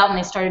just pulled out and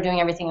they started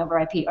doing everything over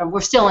IP. Or we're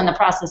still in the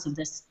process of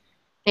this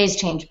phase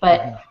change,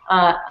 but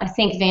I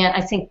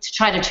think to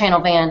try to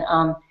channel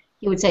Van,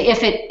 he would say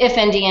if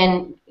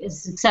NDN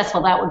is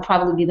successful, that would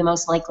probably be the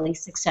most likely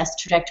success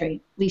trajectory.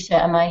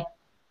 Lixia, am I?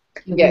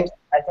 Yes,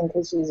 I think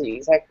Casey is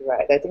exactly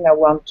right. I think I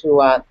want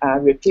to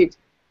repeat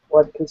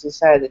what Casey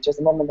said just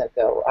a moment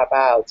ago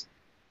about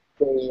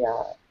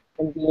the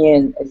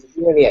NDN is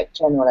really a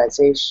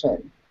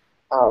generalization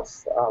of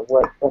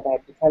what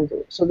IP can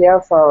do. So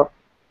therefore,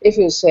 if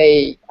you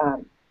say,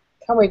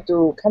 can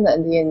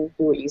NDN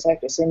do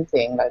exactly the same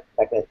thing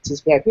like a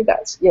TCP/IP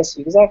does? Yes,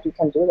 exactly, you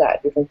can do that.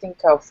 You can think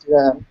of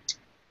the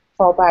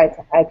 4-byte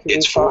IP.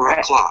 It's 4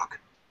 o'clock.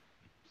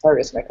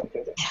 Sorry, it's my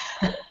computer.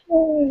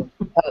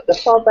 The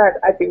fallback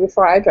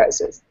IPv4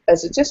 addresses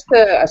is just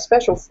a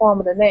special form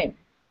of the name.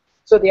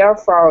 So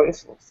therefore,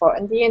 if for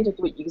NDN to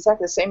do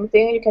exactly the same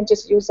thing, you can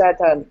just use that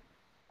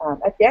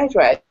IP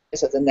address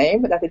as a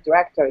name that is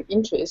direct your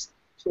interest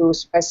to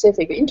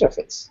specific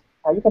interface.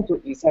 You can do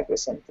exactly the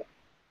same thing.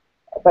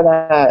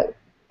 But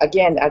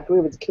again, I agree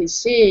with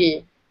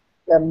KC.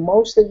 The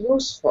most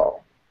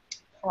useful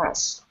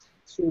path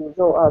to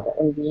roll out the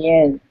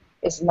NDN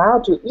is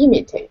not to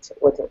imitate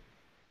what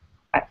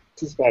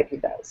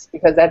TCP/IP does,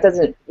 because that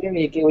doesn't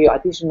really give you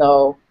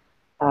additional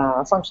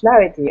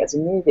functionality as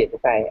needed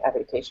by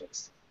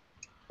applications,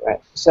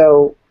 right?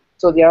 So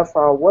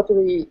therefore, what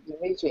we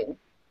envision,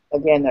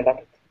 again,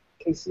 like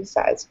KC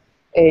says,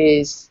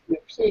 is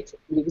repeat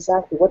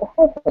exactly what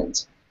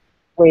happened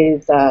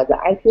with the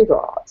IP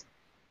rollout.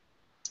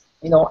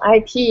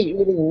 IP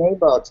really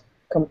enabled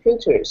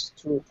computers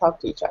to talk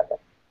to each other,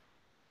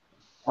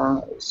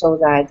 so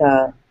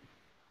that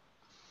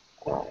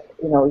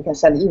you can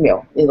send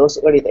email in those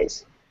early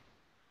days.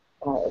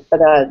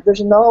 But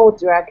there's no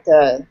direct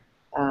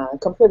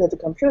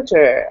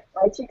computer-to-computer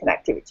IT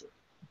connectivity.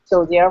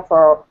 So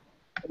therefore,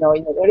 in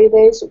the early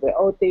days, we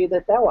all did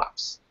the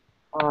DevOps,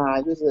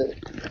 use the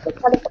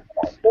telephone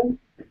connection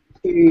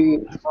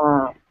to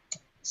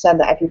send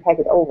the IP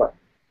packet over.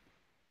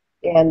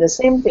 And the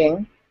same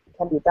thing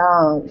can be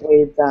done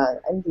with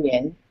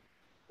NDN,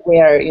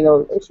 where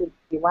if you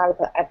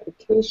develop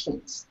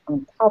applications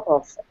on top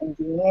of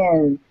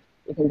NDN,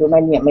 you can do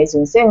many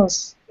amazing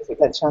things. If we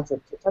get a chance to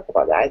talk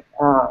about that,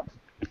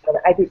 but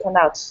IP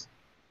cannot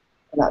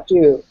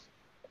do.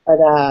 But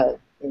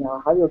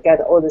how you get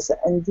all these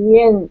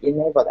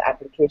NDN-enabled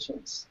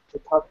applications to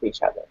talk to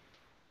each other,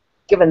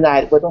 given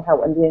that we don't have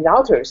NDN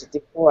routers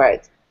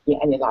deployed in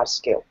any large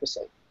scale per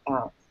se.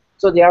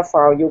 So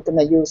therefore, you're going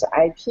to use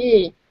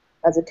IP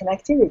as a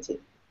connectivity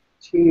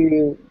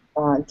to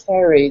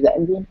carry the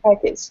NDN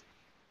packets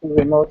in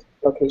remote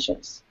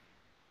locations.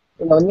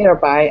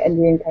 Nearby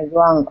NDN can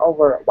run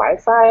over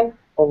Wi-Fi,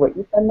 over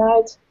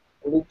Ethernet,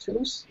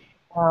 Bluetooth.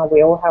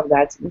 We all have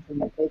that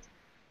implemented,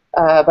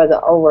 but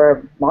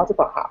over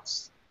multiple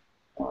hops.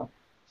 What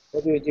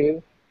do you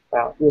do?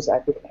 Well, use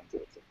IP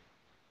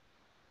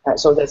connectivity.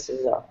 So this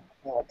is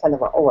kind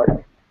of an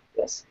overlay.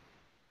 Yes.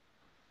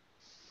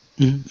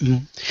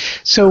 Mm-hmm.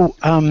 So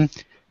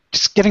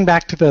just getting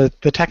back to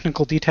the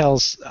technical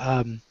details,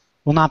 well,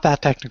 not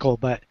that technical,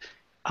 but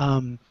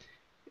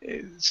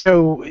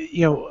so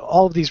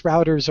all of these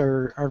routers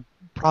are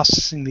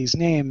processing these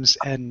names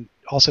and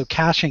also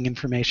caching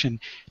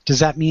information. Does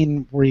that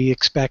mean we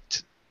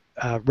expect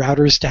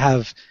routers to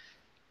have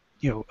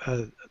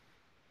a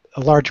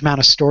large amount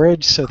of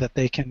storage so that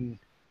they can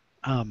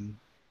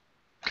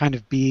kind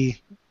of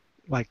be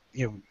like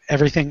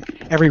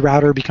every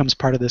router becomes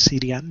part of the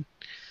CDN?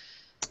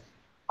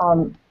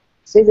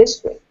 Say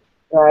this way,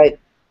 right?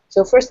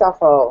 So first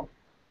of all,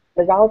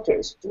 the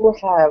routers do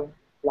have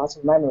lots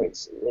of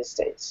memories these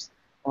days.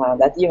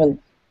 That even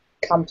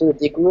come to the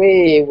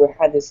degree we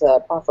had this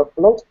buffer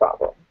bloat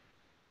problem.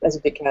 That's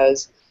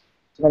because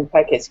when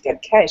packets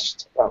get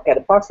cached, or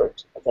get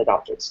buffered at the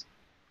routers.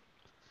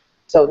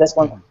 So that's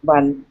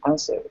one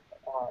answer.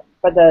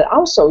 But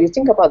also, you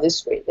think about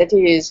this way. That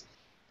is,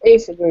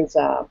 if there's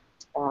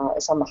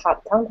some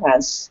hard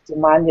contents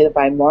demanded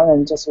by more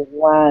than just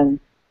one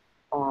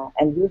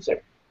end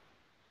user,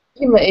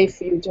 even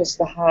if you just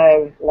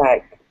have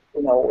the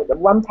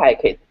one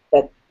packet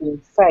that being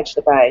fetched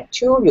by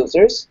 2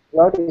 users, you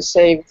already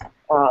saved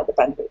the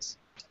bandwidth.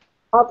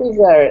 How big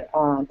the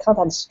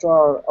content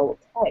store or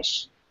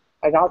cache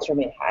a router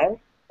may have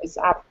is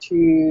up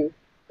to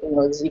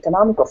the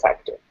economical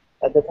factor,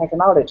 the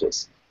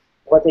technologies.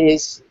 What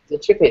is the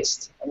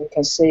cheapest, and you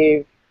can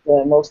save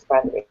the most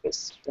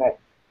bandwidth, right?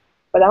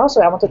 But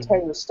also, I want to tell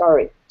you a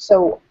story.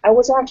 So I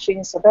was actually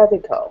in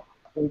sabbatical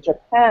in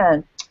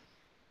Japan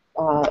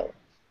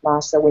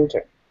last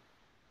winter.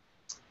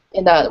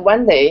 And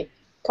one day,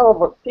 a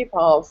couple of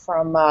people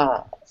from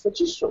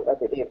Fujitsu, I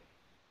believe,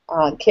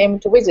 came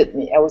to visit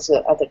me. I was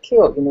at the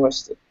Keio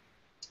University.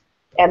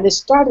 And they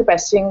started by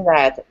saying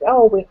that,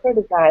 oh, we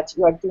heard that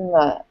you are doing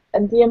an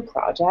NDN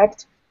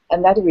project,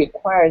 and that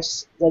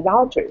requires the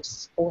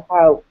routers to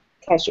have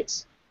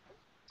caches.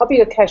 How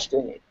big a cache do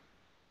you need?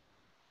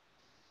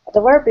 At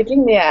the very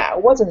beginning, I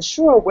wasn't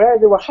sure where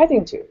they were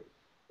heading to.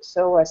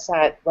 So I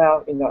said,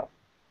 well,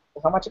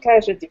 how much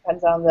cache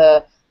depends on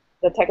the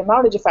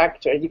technology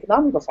factor, the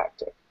economical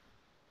factor.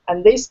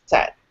 And they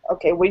said,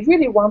 okay, we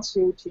really want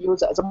you to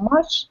use as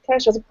much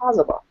cache as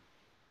possible.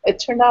 It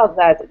turned out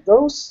that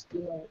those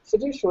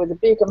Fujitsu is a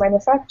big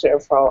manufacturer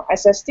for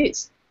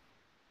SSDs.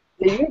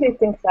 They really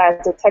think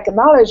that the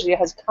technology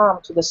has come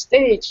to the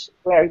stage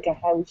where you can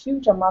have a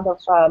huge amount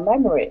of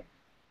memory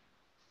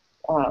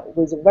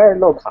with a very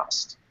low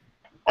cost.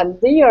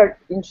 And they are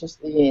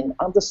interested in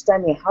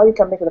understanding how you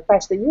can make the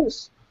best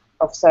use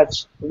of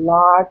such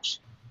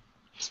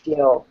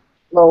large-scale,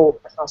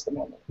 low-cost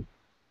memory.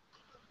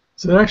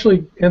 So that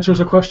actually answers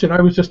a question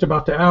I was just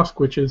about to ask,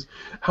 which is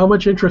how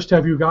much interest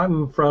have you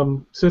gotten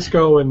from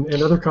Cisco and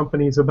other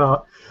companies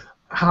about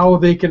how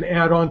they can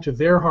add on to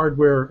their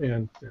hardware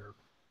and their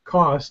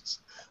costs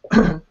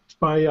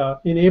by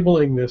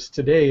enabling this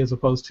today as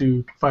opposed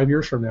to 5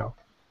 years from now.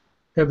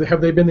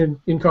 Have they been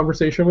in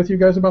conversation with you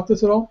guys about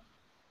this at all?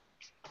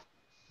 Do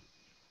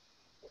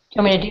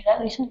you want me to do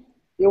that, Lisa?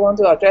 You want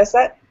to address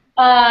that?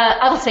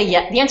 I will say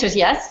yes. The answer is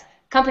yes.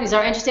 Companies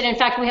are interested. In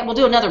fact, we'll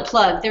do another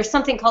plug. There's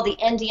something called the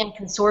NDN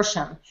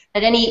Consortium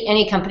that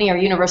any company or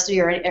university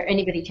or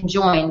anybody can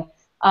join,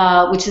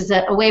 which is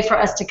a way for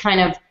us to kind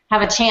of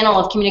have a channel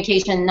of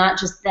communication, not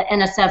just the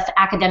NSF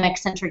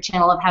academic-centric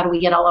channel of how do we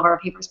get all of our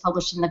papers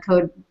published in the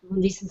code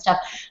release and stuff,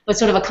 but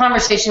sort of a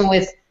conversation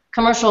with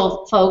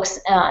commercial folks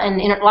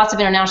and lots of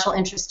international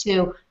interest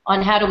too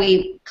on how do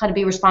we kind of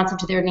be responsive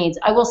to their needs.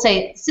 I will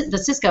say the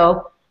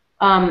Cisco,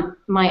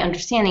 my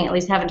understanding, at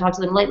least I haven't talked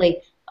to them lately,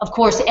 of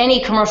course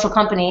any commercial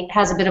company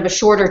has a bit of a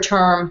shorter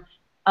term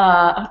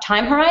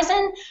time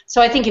horizon.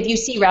 So I think if you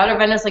see router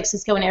vendors like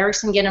Cisco and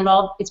Ericsson get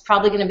involved, it's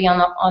probably going to be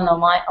along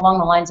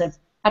the lines of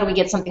how do we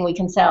get something we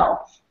can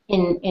sell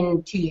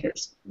in 2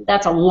 years.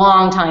 That's a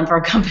long time for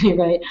a company,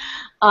 right?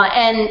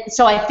 And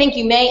so I think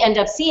you may end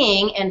up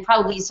seeing, and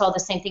probably you saw the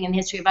same thing in the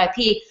history of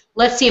IP,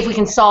 let's see if we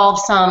can solve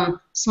some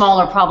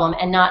smaller problem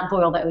and not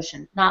boil the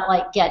ocean, not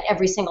like get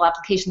every single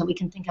application that we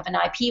can think of in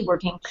IP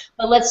working,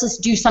 but let's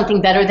just do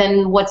something better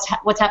than what's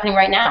happening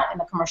right now in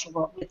the commercial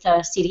world with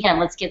CDN.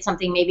 Let's get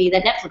something maybe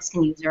that Netflix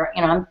can use, or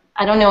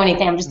I don't know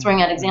anything. I'm just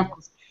throwing out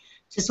examples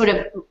to sort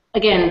of,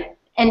 again,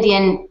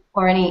 NDN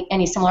or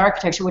any similar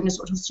architecture would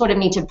sort of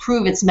need to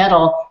prove its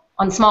mettle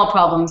on small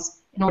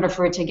problems in order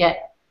for it to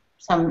get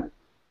some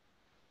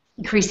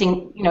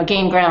increasing,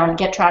 gain ground,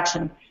 get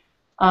traction.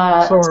 So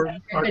are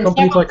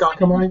companies like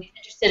Akamai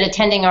interested in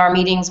attending our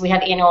meetings? We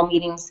have annual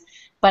meetings,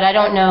 but I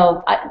don't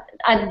know.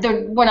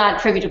 We're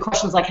not privy to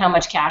questions like how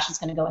much cash is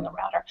going to go in the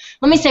router.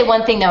 Let me say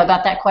one thing though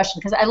about that question,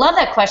 because I love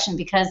that question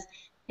because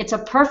it's a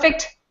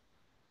perfect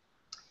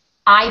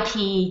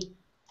IP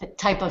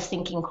type of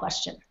thinking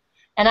question.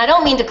 And I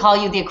don't mean to call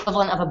you the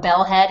equivalent of a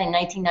bellhead in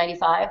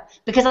 1995,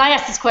 because I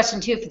asked this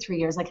question too for 3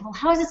 years. Like, well,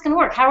 how is this going to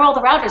work? How are all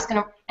the routers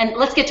going to? And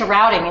let's get to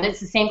routing, and it's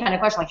the same kind of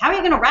question. Like, how are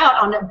you going to route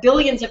on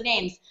billions of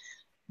names?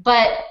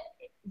 But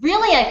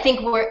really, I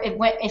think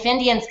if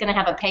NDN's going to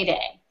have a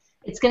payday,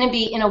 it's going to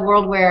be in a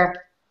world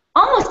where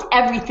almost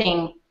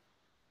everything,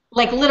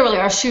 like literally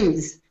our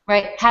shoes,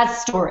 right,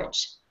 has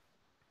storage.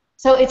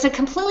 So it's a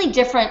completely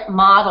different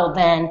model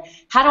than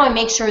how do I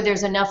make sure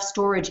there's enough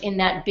storage in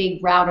that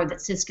big router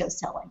that Cisco's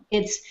selling.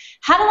 It's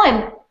how do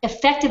I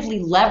effectively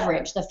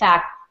leverage the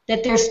fact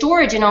that there's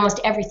storage in almost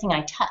everything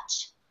I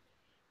touch,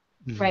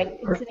 right?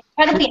 It's an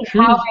incredibly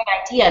empowering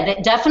idea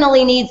that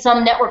definitely needs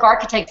some network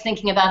architects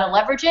thinking about how to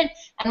leverage it,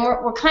 and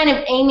we're kind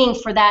of aiming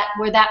for that,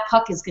 where that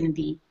puck is going to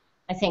be.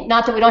 I think,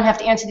 not that we don't have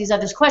to answer these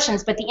other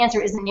questions, but the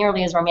answer isn't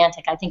nearly as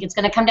romantic. I think it's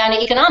going to come down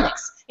to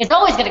economics. It's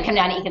always going to come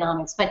down to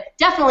economics, but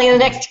definitely in the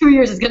next 2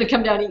 years it's going to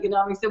come down to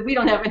economics that we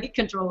don't have any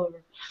control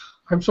over.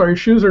 I'm sorry,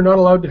 shoes are not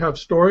allowed to have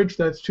storage.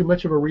 That's too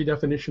much of a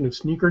redefinition of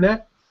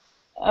sneakernet.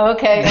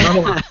 Okay.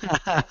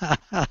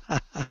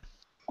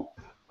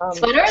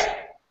 Sweaters?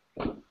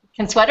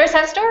 Can sweaters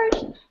have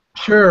storage?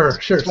 Sure.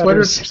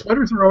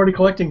 Sweaters are already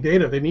collecting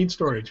data. They need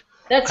storage.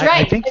 That's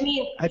right.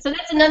 So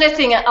that's another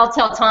thing I'll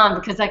tell Tom,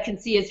 because I can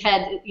see his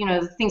head,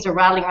 things are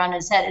rattling around in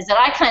his head, is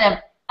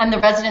that I'm the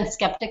resident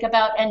skeptic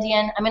about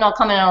NDN. I mean, I'll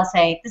come in and I'll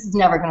say, this is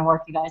never going to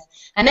work, you guys.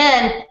 And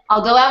then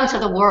I'll go out into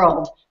the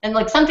world, and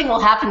like something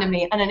will happen to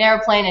me on an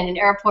airplane, in an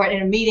airport,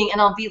 in a meeting,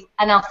 and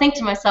I'll think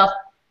to myself,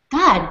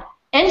 God,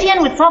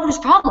 NDN would solve this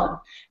problem.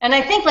 And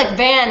I think like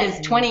Van is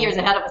 20 years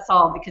ahead of us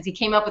all, because he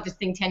came up with this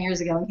thing 10 years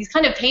ago. And he's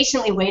kind of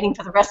patiently waiting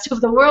for the rest of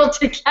the world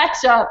to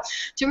catch up,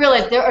 to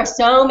realize there are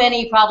so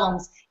many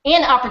problems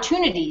and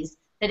opportunities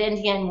that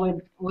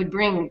NDN would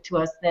bring to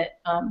us that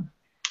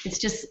it's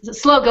just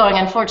slow going,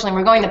 unfortunately.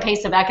 We're going the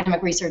pace of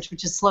academic research,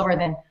 which is slower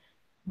than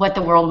what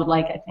the world would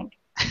like, I think.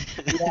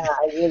 Yeah,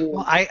 I really.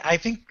 Well, I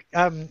think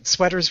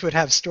sweaters would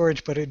have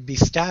storage, but it would be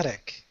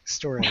static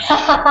storage.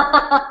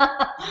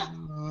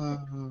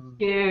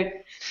 Dude,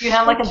 you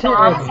have like a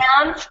dog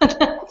sound.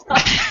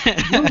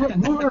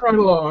 Moving right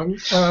along.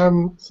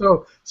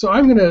 So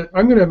I'm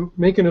gonna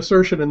make an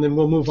assertion, and then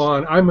we'll move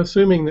on. I'm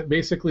assuming that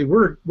basically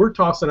we're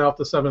tossing out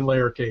the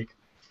 7-layer cake.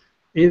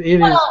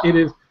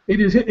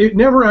 It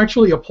never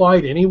actually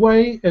applied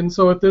anyway, and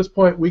so at this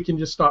point we can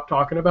just stop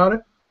talking about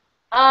it.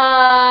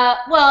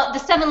 Well, the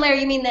 7-layer,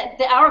 you mean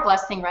the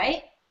hourglass thing,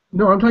 right?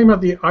 No, I'm talking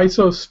about the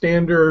ISO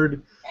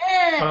standard.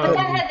 But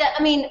that had that.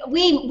 I mean,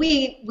 we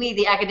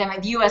the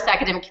U.S.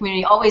 academic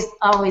community always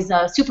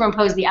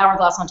superimposed the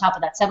hourglass on top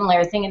of that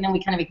 7-layer thing, and then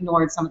we kind of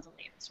ignored some of the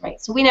layers,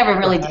 right? So we never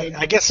really did.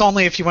 I guess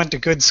only if you went to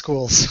good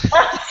schools.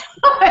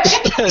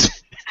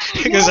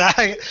 Because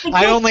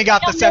I only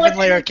got the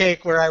 7-layer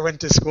cake where I went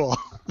to school.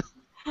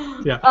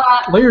 Yeah,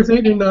 layers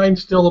 8 and 9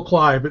 still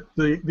apply, but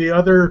the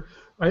other,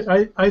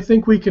 I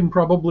think we can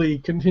probably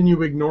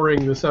continue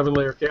ignoring the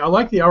 7-layer cake. I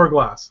like the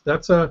hourglass.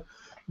 That's a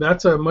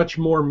much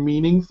more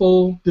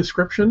meaningful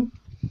description,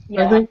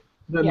 I think,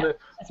 than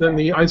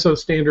the ISO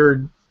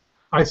standard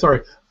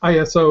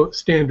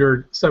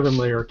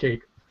 7-layer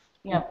cake.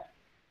 Yeah.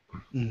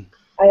 Mm.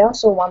 I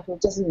also want to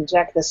just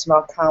inject a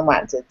small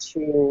comment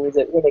to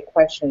the really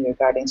question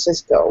regarding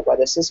Cisco,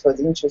 whether Cisco is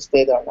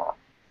interested or not.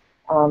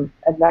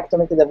 I'd like to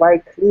make it very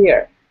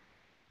clear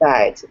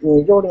that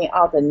in rolling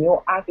out a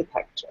new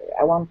architecture,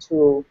 I want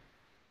to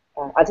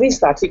at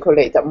least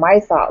articulate my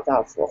thought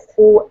of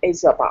who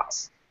is the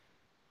boss.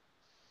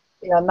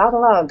 Not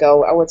long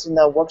ago, I was in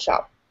a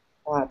workshop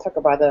talk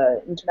about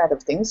the Internet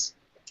of Things,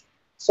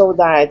 so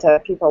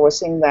that people were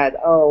saying that,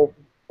 oh,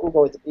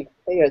 Google is a big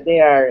player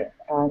there,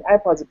 and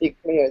Apple is a big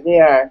player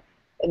there,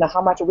 and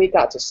how much we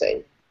got to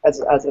say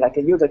as like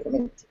a user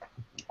community.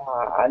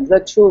 And the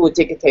two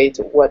dictate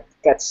what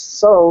gets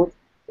sold,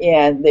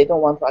 and they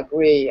don't want to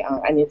agree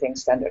on anything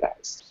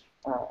standardized.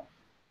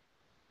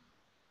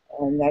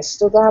 And I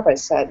stood up, I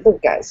said,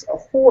 look guys,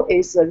 who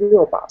is the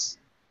real boss?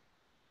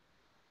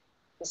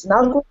 It's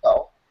not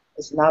Google,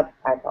 it's not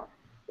Apple,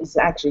 it's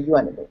actually you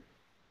and me,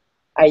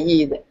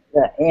 i.e.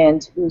 the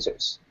end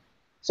users.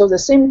 So the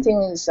same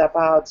thing is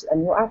about a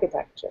new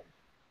architecture.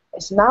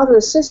 It's not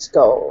the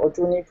Cisco or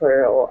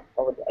Juniper or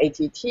the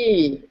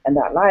ATT and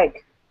the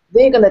like.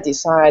 They're going to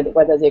decide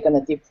whether they're going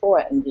to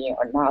deploy NDN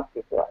or not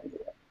deploy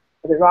NDN.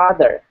 But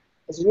rather,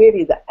 it's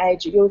really the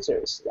edge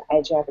users, the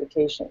edge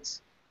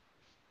applications.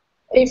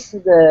 If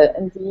the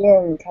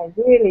NDN can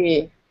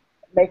really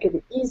make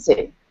it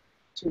easy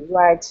to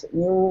write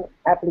new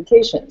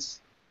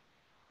applications,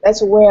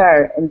 that's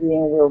where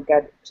NDN will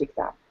get picked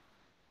up.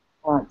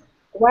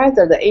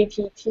 Whether the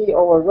ATT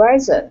or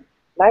Verizon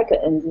like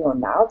NDN or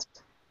not,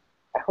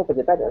 I hope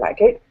they better like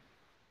it.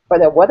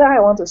 But what I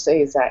want to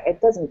say is that it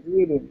doesn't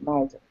really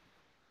matter.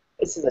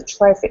 It's the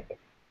traffic.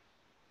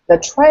 The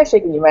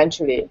traffic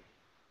eventually,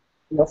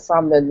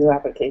 from the new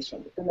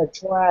application, is going to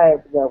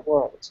drive the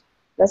world.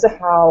 That's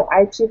how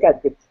IP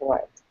got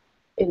deployed.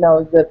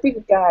 The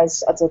big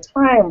guys at the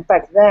time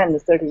back then,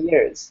 30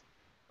 years,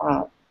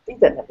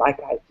 didn't like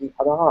IP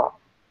at all.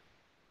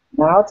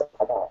 Not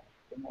at all.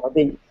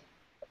 They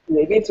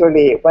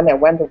literally, when I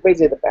went to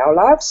visit the Bell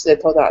Labs, they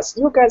told us,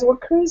 you guys were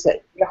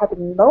crazy. You have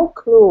no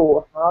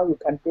clue how you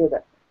can build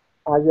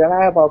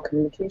reliable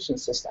communication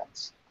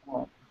systems.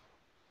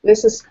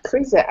 This is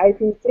crazy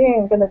IP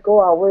thing going to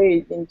go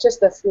away in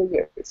just a few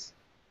years.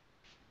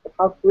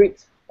 How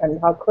great and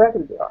how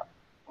correct they are.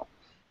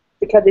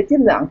 Because they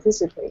didn't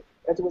anticipate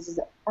that it was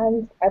the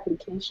end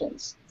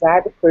applications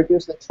that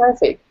produce the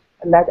traffic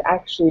and that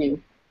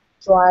actually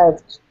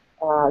drive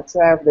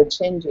the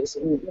changes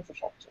in the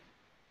infrastructure.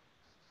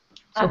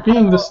 So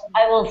being this,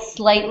 I will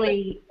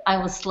slightly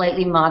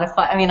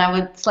modify. I mean, I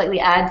would slightly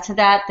add to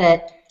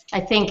that I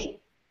think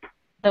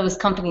those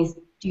companies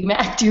do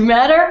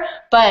matter,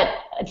 but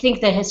I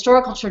think the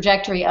historical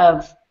trajectory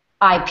of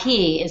IP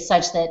is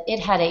such that it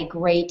had a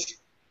great,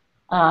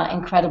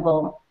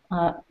 incredible,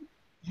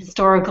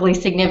 historically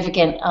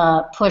significant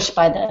push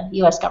by the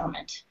U.S.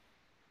 government.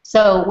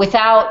 So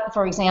without,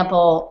 for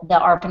example, the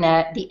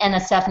ARPANET, the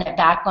NSFNet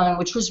backbone,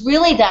 which was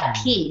really that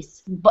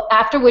piece, but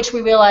after which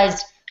we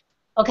realized,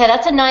 okay,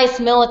 that's a nice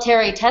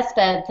military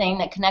testbed thing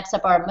that connects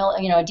up our,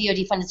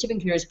 DoD-funded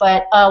supercomputers.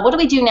 But what do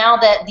we do now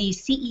that the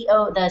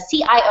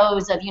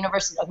CIOs of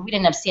universities? Okay, we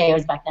didn't have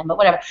CIOs back then, but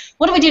whatever.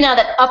 What do we do now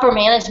that upper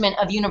management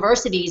of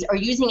universities are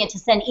using it to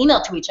send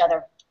email to each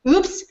other?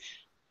 Oops,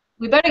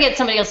 we better get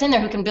somebody else in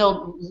there who can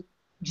build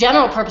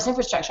general-purpose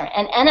infrastructure.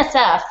 And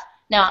NSF.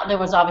 Now, there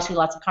was obviously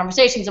lots of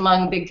conversations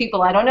among big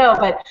people, I don't know,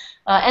 but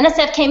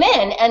NSF came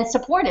in and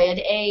supported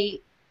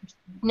a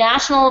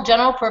national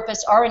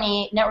general-purpose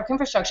R&E network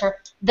infrastructure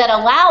that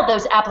allowed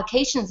those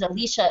applications that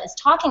Lixia is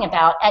talking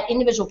about at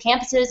individual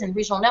campuses and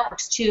regional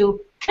networks to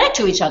connect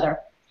to each other.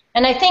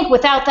 And I think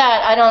without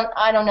that,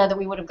 I don't know that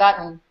we would have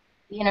gotten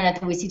the internet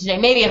that we see today.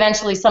 Maybe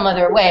eventually some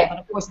other way, but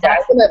of course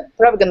that's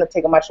probably going to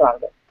take much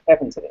longer,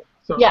 definitely.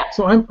 So, yeah.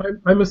 So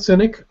I'm a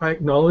cynic. I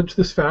acknowledge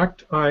this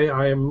fact.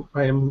 I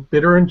am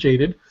bitter and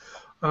jaded.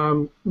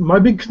 My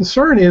big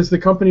concern is the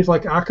companies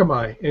like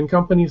Akamai and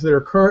companies that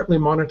are currently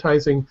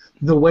monetizing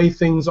the way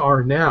things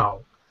are now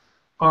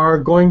are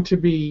going to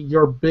be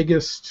your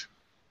biggest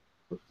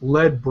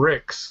lead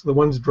bricks, the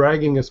ones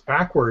dragging us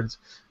backwards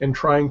and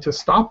trying to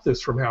stop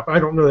this from happening. I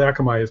don't know that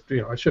Akamai is,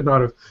 I should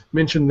not have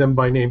mentioned them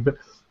by name,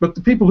 but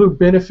the people who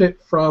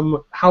benefit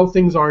from how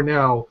things are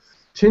now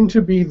tend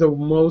to be the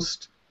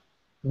most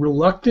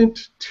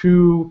reluctant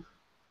to,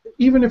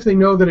 even if they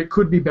know that it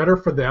could be better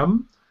for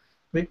them,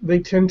 they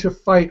tend to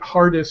fight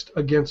hardest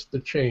against the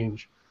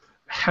change.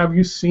 Have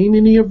you seen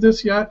any of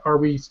this yet? Are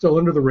we still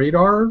under the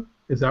radar?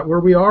 Is that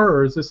where we are,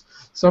 or is this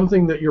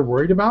something that you're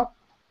worried about?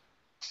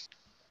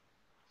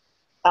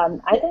 I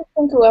don't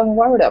think we're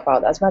worried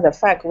about it. As a matter of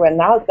fact, we're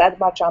not that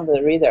much on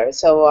the radar.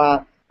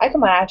 So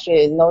Akamai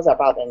actually knows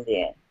about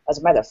NDN. As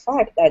a matter of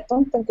fact, I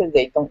don't think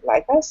they don't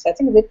like us. I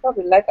think they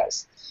probably like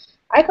us.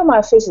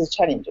 Akamai faces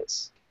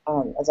challenges,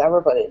 as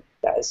everybody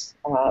does.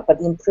 But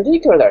in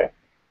particular,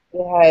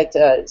 we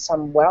had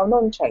some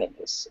well-known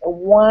challenges.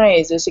 One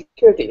is a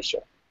security issue.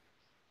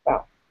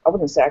 Well, I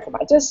wouldn't say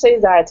Akamai. Just say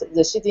that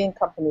the CDN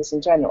companies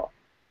in general,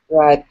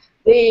 right,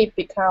 they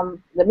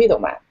become the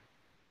middleman.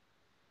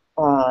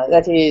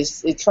 That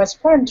is, it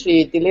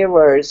transparently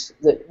delivers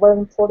the very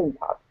important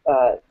part,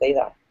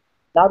 data,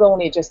 not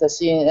only just the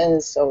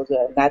CNNs or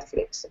the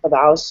Netflix, but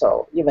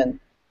also even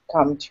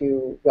come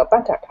to your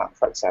bank account,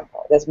 for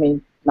example. That may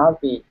not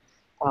be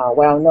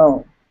well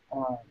known.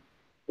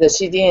 The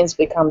CDNs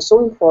become so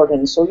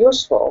important, so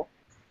useful.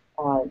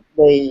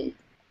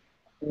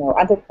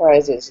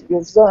 Enterprises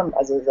use them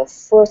as the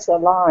first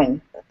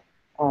line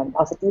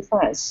of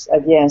defense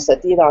against the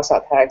DDoS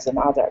attacks and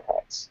other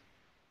attacks.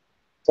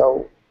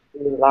 So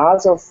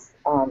lots of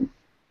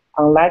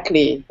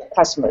unlikely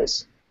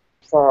customers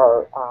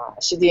for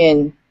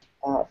CDN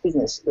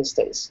business these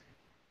days.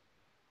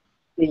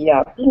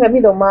 Being a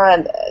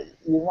middleman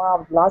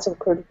involves lots of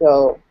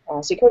critical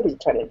security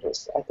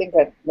challenges. I think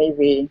that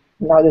maybe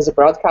now there's a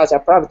broadcast, I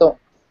probably don't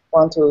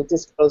want to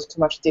disclose too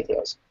much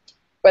details.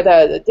 But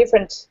the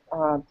different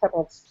type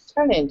of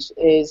challenge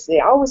is they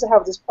always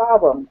have this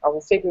problem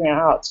of figuring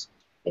out,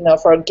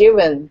 for a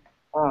given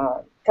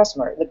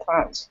customer, the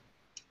client,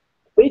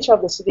 which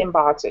of the CDN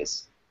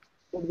boxes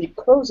would be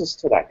closest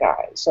to that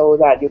guy so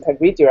that you can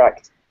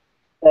redirect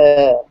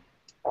the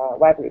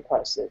web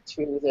request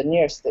to the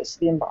nearest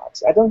CDN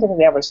box. I don't think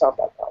they ever solved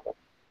that problem.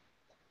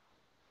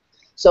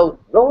 So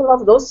all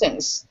of those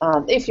things,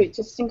 if you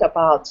just think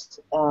about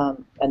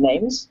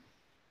names,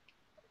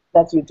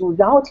 that you do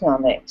routing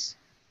on names,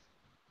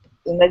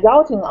 in the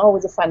routing,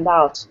 always find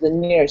out the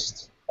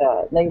nearest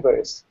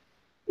neighbors.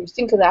 If you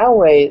think that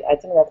way, I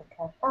think that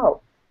can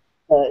help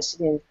the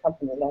CDN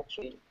company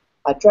actually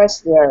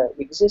address their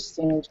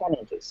existing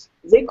challenges.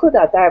 They could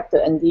adapt the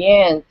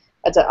NDN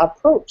as an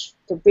approach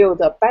to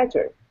build a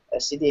better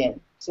CDN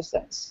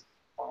systems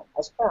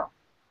as well.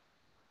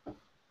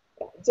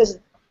 Just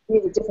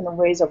really different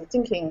ways of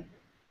thinking,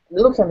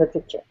 looking at the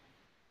picture.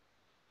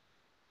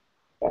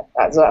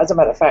 As a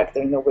matter of fact,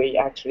 we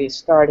actually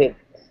started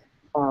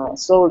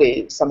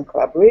slowly some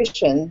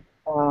collaboration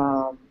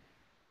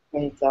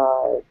with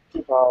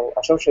people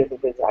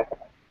associated with that.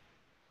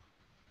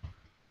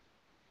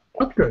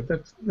 That's good.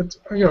 That's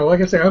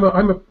like I say,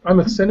 I'm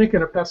a cynic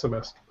and a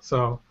pessimist.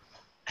 So.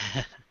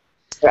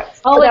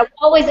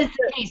 Always is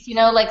the case.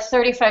 Like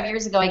 35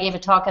 years ago, I gave a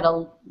talk at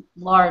a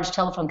large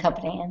telephone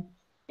company, and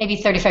maybe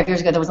 35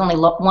 years ago there was only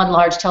one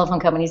large telephone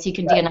company, so you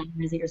can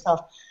de-anonymize it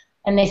yourself.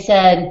 And they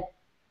said,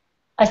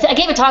 I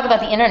gave a talk about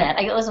the internet.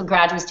 I was a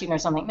graduate student or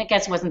something. I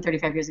guess it wasn't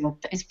 35 years ago.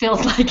 It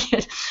feels like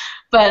it.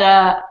 But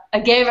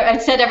I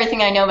said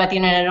everything I know about the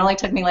internet. It only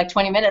took me like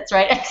 20 minutes,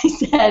 right? And he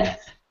said,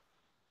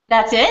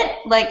 "That's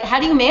it? Like,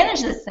 how do you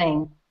manage this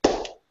thing?"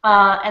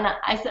 And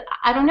I said,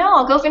 "I don't know.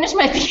 I'll go finish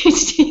my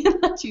PhD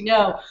and let you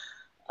know."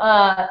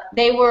 I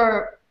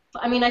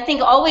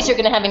think always you're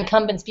going to have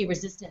incumbents be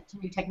resistant to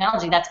new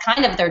technology. That's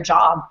kind of their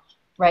job,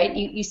 right?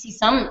 You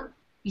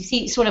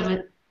see sort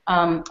of,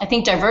 I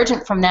think,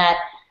 divergent from that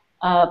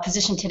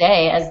position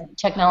today as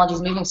technology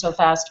is moving so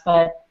fast,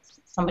 but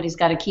somebody's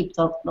got to keep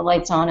the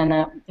lights on and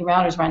the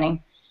routers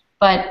running.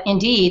 But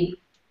indeed,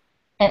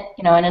 and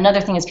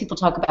another thing is people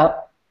talk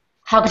about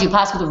how could you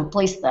possibly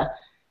replace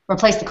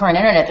the current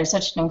internet? There's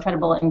such an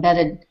incredible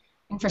embedded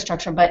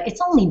infrastructure, but it's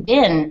only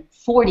been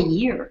 40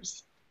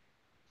 years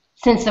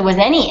since there was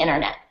any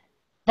internet.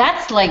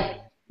 That's like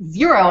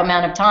zero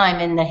amount of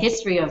time in the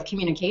history of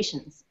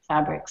communications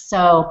fabrics.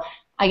 So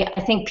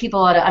I think people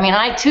ought to,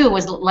 I too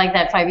was like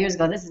that 5 years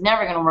ago. This is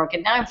never going to work.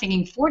 And now I'm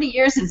thinking 40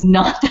 years is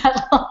not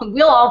that long.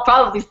 We'll all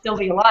probably still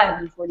be alive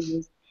in 40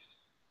 years.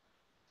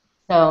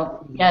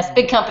 So, yes,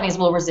 big companies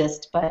will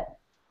resist, but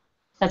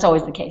that's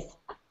always the case.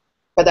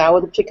 But I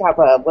would pick up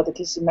what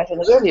Casey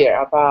mentioned earlier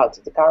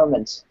about the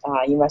government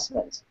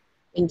investment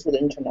into the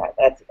internet.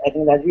 I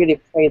think that really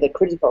played a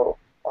critical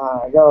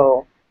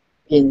role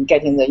in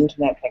getting the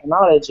internet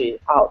technology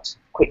out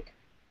quick,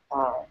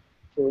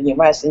 to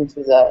invest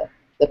into the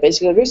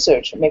basic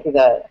research, make it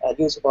a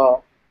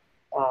usable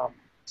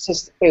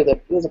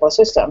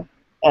system,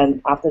 and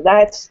after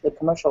that, the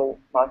commercial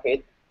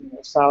market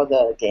saw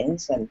the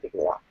gains and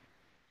figure it out.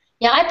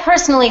 Yeah, I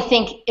personally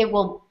think it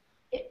will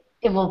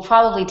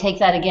probably take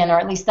that again, or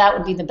at least that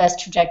would be the best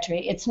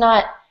trajectory. It's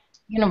not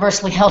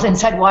universally held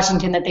inside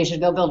Washington that they should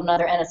go build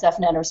another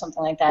NSFnet or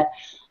something like that,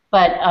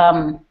 but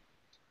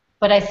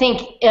I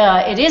think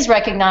it is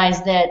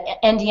recognized that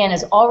NDN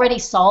is already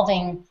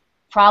solving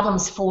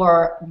problems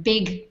for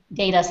big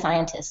data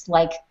scientists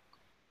like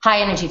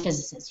high-energy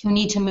physicists who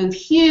need to move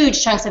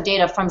huge chunks of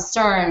data from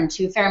CERN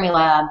to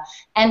Fermilab.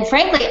 And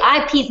frankly,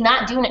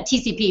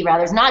 TCP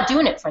rather, is not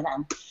doing it for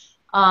them.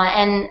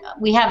 And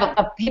we have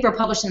a paper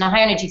published in the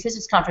High Energy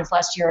Physics Conference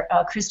last year.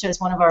 Christos,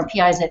 one of our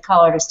PIs at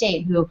Colorado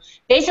State, who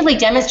basically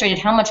demonstrated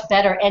how much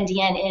better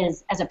NDN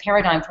is as a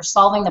paradigm for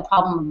solving the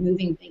problem of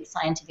moving big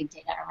scientific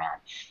data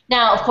around.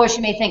 Now, of course,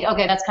 you may think,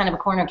 okay, that's kind of a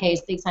corner case,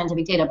 big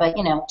scientific data, but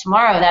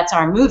tomorrow that's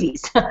our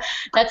movies.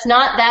 That's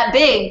not that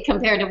big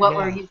compared to what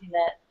we're using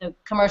the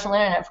commercial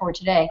internet for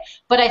today.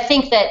 But I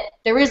think that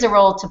there is a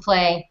role to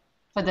play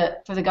for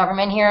the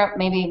government here.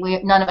 Maybe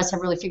none of us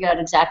have really figured out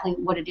exactly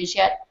what it is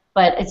yet.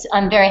 But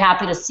I'm very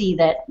happy to see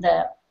that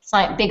the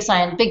big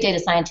data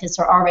scientists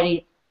are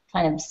already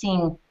kind of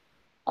seeing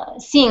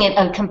seeing it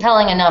a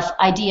compelling enough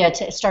idea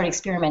to start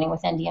experimenting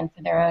with NDN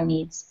for their own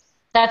needs.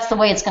 That's the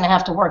way it's going to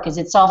have to work, is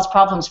it solves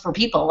problems for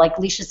people, like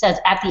Lixia says,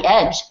 at the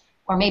edge,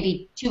 or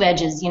maybe two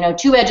edges,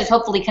 two edges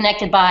hopefully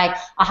connected by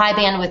a high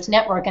bandwidth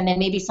network, and then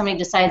maybe somebody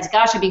decides,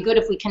 gosh, it'd be good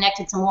if we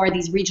connected to more of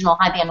these regional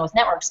high bandwidth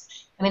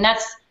networks. I mean,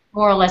 that's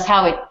more or less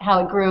how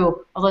it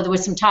grew, although there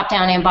was some top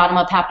down and bottom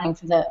up happening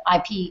for the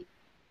IP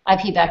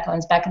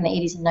backbones back in the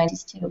 80s and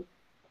 90s too.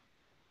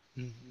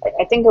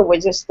 I think we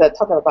just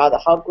talking about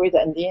how great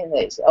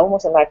NDN is,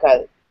 almost like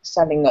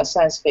selling a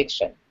science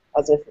fiction,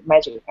 as if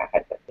magic can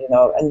happen.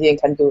 NDN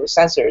can do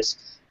sensors,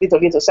 little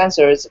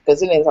sensors,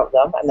 gazillions of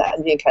them, and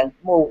NDN can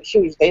move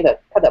huge data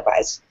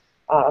petabytes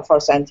for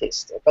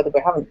scientists. But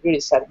we haven't really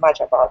said much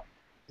about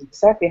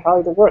exactly how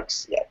it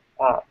works yet.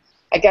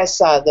 I guess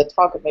the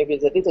talk maybe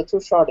is a little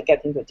too short to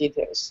get into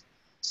details.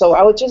 So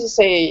I would just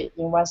say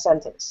in one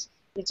sentence,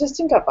 you just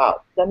think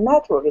about the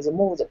network is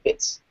moved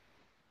bits.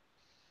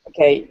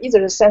 Okay,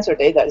 either the sensor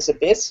data is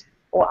bits,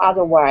 or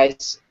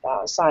otherwise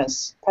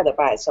science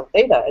petabytes of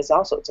data is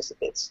also just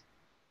bits.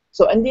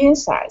 So NDN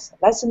size,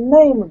 let's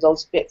name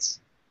those bits.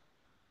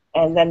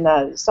 And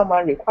then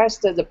someone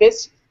requested the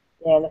bits,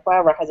 and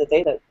whoever has the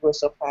data will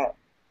supply.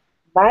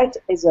 That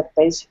is a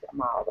basic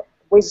amount.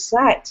 With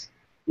that,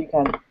 you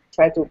can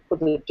try to put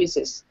the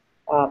pieces,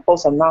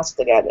 both and nots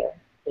together,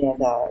 and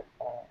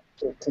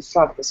to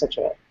construct such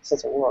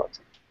a world.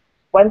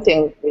 One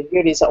thing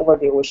really is an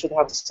overview we should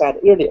have said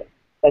earlier.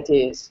 That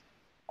is,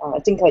 I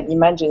think I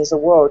imagine a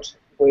world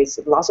with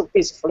lots of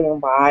bits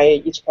flowing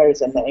by, each carries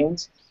a name,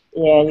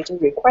 and you can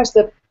request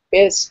the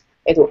bits,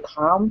 it will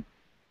come,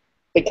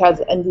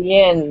 because in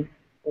the end,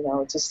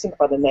 just think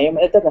about the name,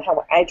 it doesn't have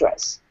an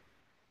address.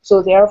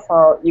 So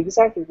therefore,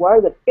 exactly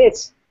where the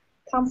bits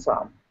come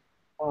from,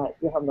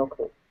 you have no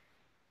clue.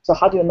 So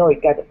how do you know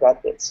you get the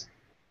right bits?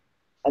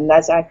 And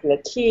that's actually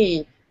a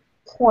key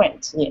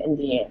point in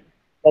NDN.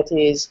 That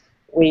is,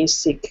 we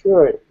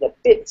secure the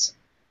bits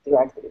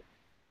directly.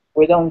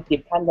 We don't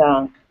depend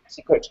on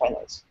secret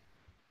channels.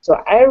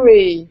 So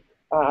every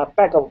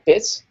bag of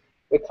bits,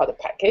 we call the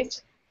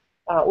packet,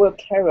 will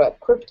carry a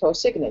crypto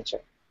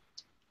signature.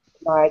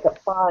 Like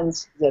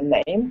binds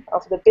the name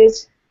of the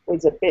bits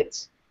with the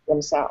bits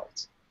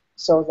themselves,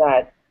 so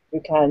that you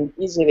can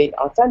easily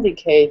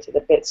authenticate the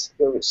bits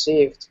you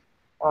received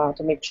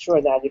to make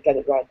sure that you get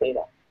the right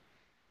data.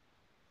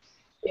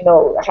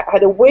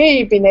 Had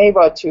we been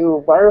able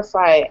to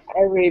verify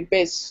every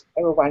bit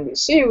everyone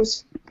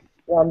receives,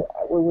 then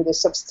we would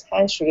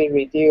substantially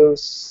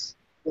reduce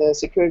the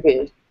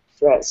security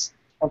threats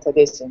on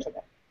today's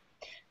internet.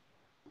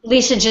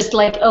 Lixia just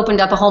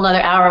opened up a whole other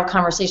hour of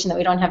conversation that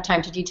we don't have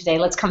time to do today.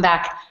 Let's come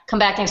back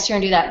next year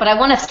and do that. But I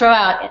want to throw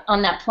out,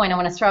 on that point, I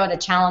want to throw out a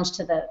challenge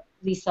to the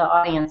Lixia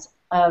audience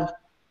of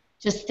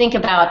just think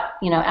about,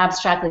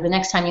 abstractly, the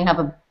next time you have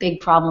a big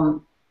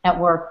problem at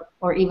work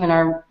or even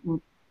are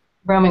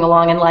roaming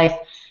along in life,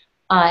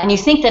 and you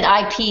think that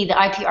the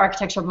IP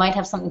architecture might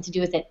have something to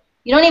do with it.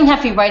 You don't even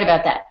have to be right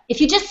about that.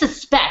 If you just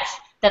suspect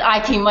that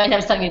IP might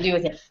have something to do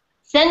with it,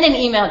 send an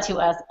email to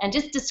us and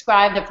just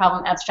describe the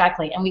problem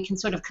abstractly, and we can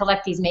sort of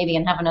collect these maybe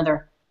and have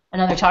another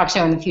talk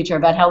show in the future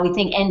about how we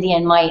think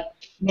NDN might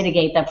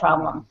mitigate that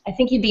problem. I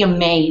think you'd be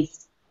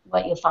amazed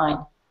what you'll find.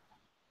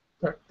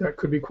 That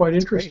could be quite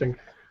interesting.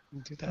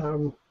 We'll do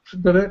that.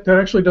 But that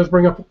actually does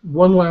bring up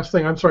one last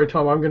thing. I'm sorry,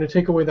 Tom. I'm going to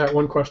take away that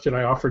one question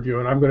I offered you,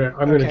 and I'm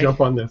going to jump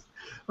on this.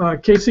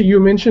 Casey, you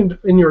mentioned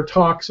in your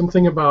talk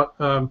something about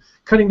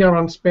cutting down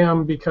on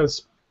spam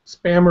because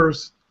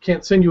spammers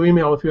can't send you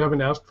email if you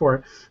haven't asked for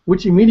it,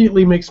 which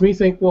immediately makes me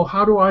think, well,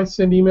 how do I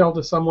send email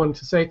to someone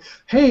to say,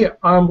 hey,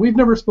 we've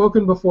never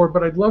spoken before,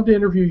 but I'd love to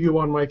interview you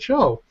on my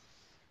show?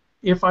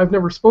 If I've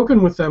never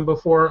spoken with them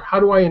before, how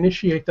do I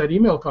initiate that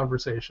email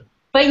conversation?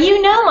 But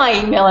you know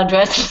my email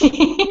address.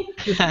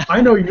 I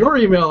know your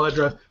email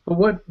address,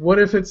 but what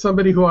if it's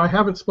somebody who I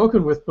haven't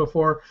spoken with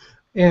before,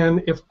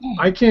 and if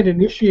I can't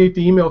initiate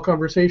the email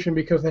conversation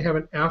because they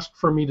haven't asked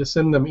for me to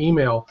send them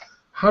email,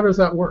 how does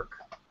that work?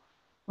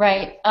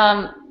 Right.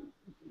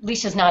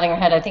 Lixia's nodding her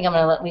head. I think I'm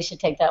going to let Lixia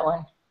take that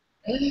one.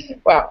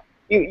 Well,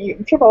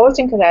 people always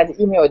think that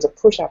email is a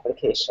push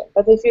application,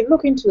 but if you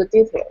look into the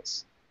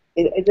details,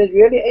 it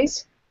really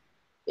is.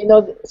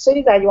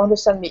 Say that you want to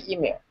send me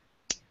email.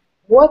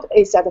 What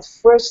is that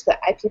first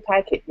IP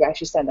packet you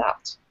actually send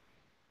out?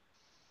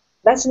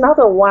 That's not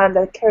the one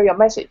that carry a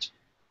message,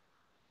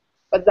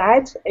 but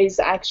that is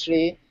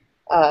actually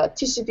a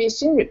TCP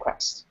SYN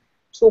request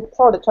to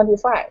port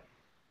 25.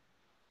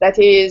 That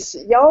is,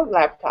 your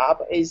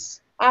laptop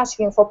is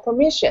asking for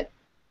permission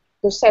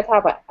to set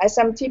up an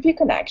SMTP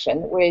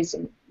connection with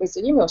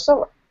the email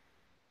server,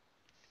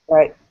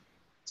 right?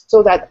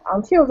 So that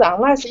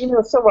unless the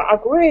email server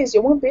agrees,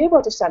 you won't be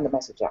able to send the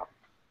message out.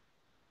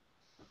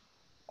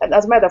 And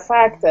as a matter of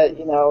fact, the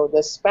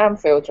spam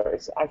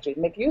filters actually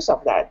make use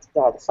of that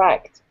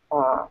fact.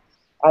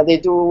 They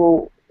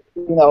do,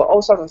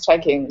 all sorts of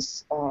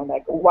checkings.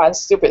 Like one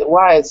stupid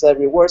one is a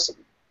reverse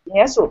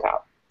DNS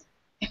lookup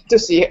to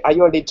see are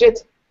you a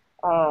legit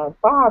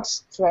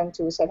box trying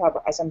to set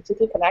up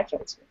SMTP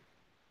connections.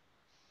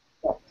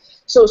 Yeah.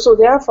 So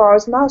therefore,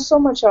 it's not so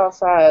much of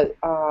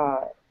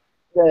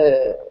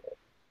the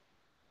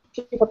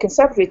people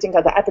conceptually think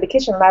at the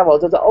application level,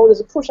 all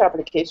these push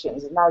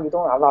applications, now you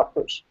don't allow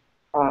push.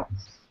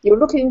 You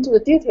look into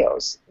the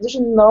details, there's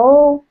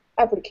no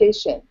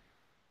application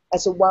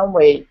as a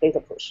one-way data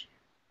push.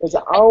 There's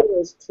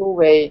always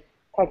two-way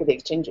packet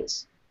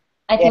exchanges.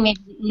 I think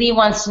maybe Lee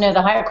wants to know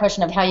the higher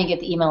question of how you get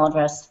the email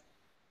address,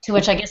 to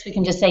which I guess we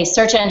can just say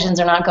search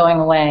engines are not going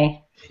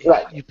away.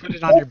 Right. You put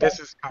it on your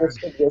business card.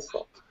 That's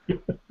useful.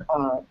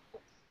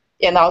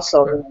 And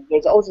also,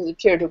 there's also the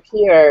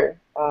peer-to-peer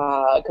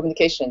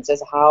communications.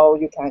 That's how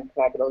you can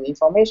collect those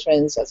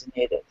information as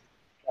needed.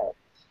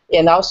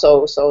 And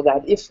also, so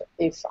that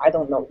if I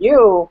don't know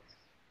you,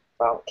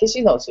 well,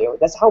 Casey knows you.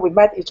 That's how we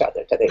met each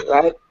other today,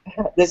 right?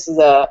 This is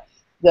the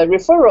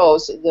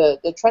referrals,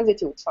 the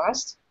transitive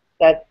trust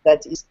that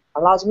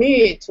allows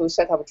me to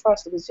set up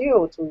trust with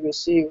you to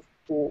receive,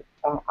 to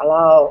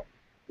allow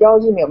your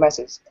email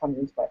message come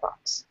into my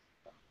box.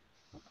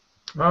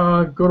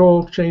 Good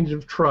old change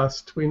of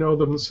trust. We know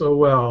them so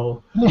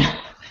well.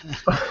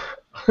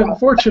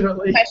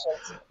 Unfortunately.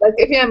 Like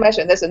if you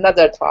mentioned, there's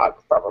another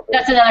talk probably.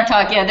 That's another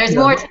talk, yeah. There's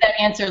more to that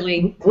answer,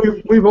 Lee.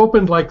 We've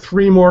opened like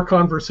 3 more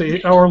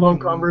hour-long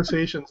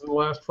conversations in the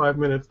last 5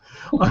 minutes.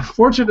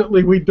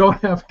 Unfortunately, we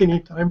don't have any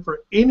time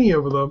for any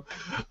of them,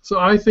 so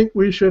I think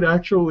we should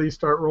actually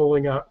start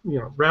rolling out,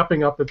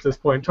 wrapping up at this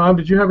point. Tom,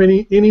 did you have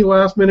any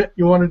last minute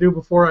you want to do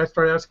before I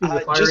start asking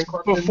the firing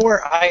questions?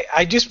 Before,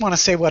 I just want to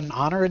say what an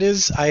honor it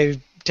is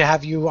to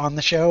have you on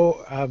the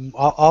show,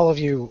 all of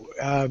you.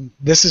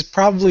 This is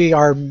probably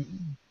our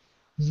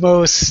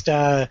most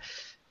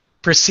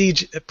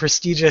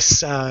prestigious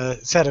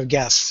set of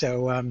guests,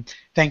 so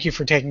thank you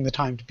for taking the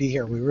time to be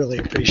here. We really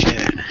appreciate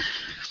it.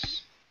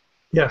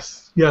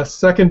 Yes,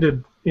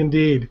 seconded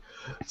indeed.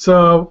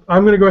 So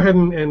I'm going to go ahead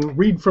and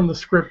read from the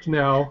script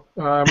now.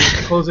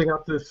 Closing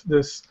out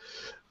this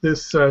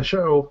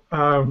show.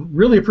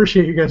 Really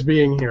appreciate you guys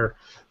being here.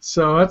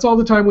 So that's all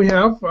the time we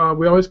have.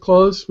 We always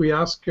close. We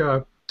ask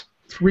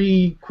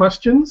 3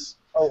 questions,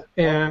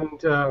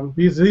 and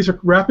these are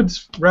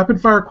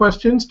rapid fire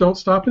questions. Don't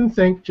stop and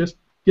think. Just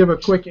give a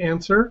quick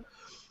answer.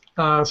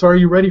 So are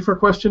you ready for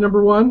question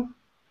number 1?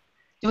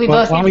 Do we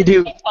both at the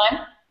same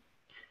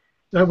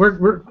time?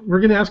 We're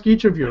going to ask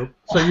each of you.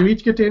 So you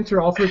each get to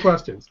answer all 3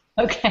 questions.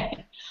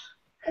 Okay.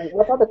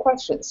 What are the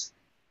questions?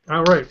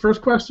 All right.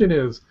 First question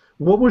is,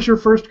 what was your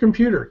first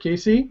computer,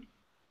 Casey?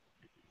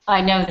 I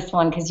know this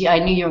one because I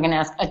knew you were going to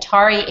ask.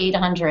 Atari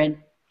 800.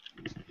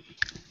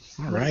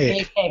 All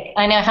right.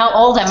 I know. How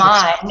old am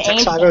I?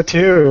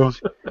 6502.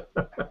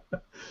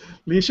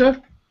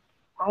 Lixia?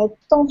 I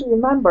don't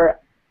remember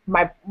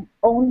my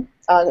own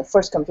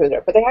first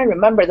computer, but I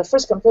remember the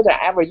first computer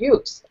I ever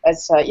used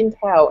as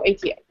Intel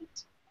 88.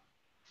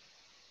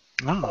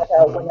 Oh.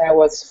 But, when I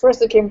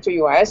first came to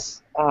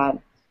US,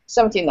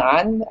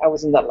 79, I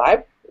was in the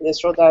lab. They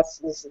showed us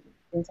this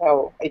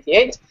Intel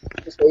 88,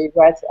 because we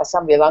write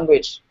assembly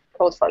language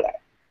code for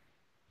that.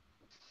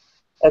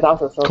 That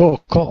also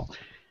Cool.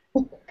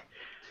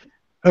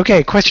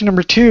 Okay, question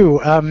number 2.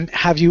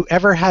 Have you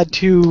ever had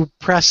to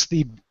press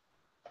the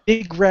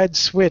big red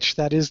switch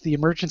that is the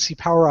emergency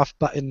power off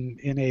button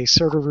in a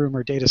server room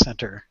or data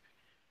center?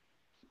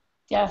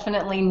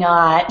 Definitely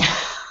not.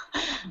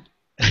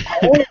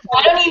 I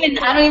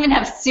don't even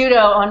have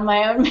sudo on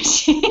my own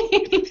machine.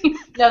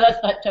 No,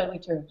 that's not totally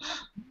true.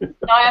 No,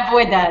 I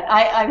avoid that.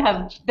 I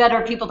have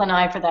better people than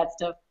I for that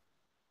stuff.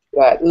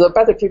 Right, the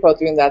better people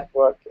doing that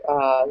work.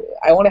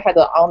 I only had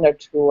the honor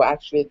to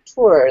actually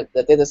tour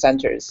the data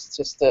centers,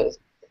 just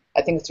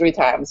I think 3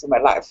 times in my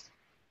life.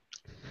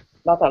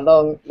 Let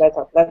alone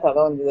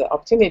the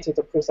opportunity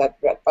to push that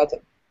red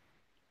button.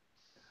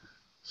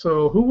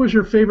 So, who was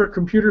your favorite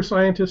computer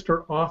scientist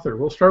or author?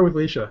 We'll start with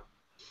Lixia.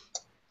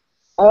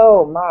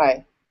 Oh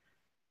my,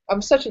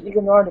 I'm such an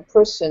ignorant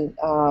person.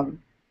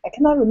 I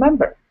cannot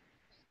remember,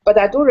 but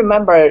I do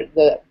remember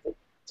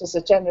just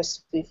generally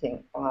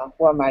speaking,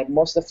 who are my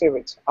most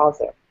favorite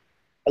author.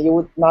 You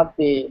would not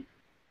be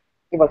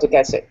able to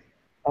guess it.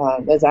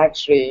 That's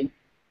actually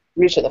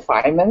Richard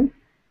Feynman.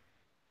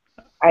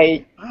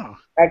 I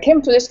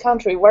came to this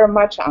country very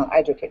much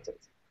uneducated.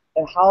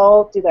 And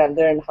how did I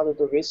learn how to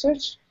do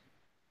research?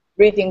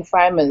 Reading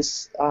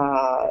Feynman's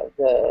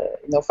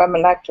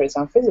Feynman lectures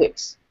on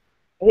physics.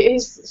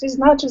 He's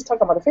not just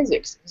talking about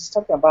physics. He's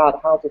talking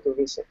about how to do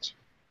research.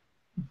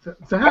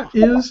 That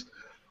is,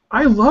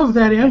 I love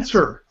that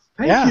answer.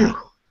 Thank you.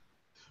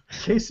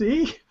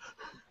 Casey?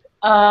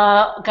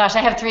 Gosh,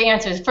 I have 3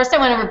 answers. First, I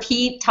want to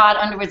repeat Todd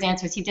Underwood's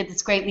answers. He did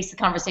this great Lisa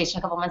conversation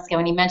a couple months ago,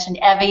 and he mentioned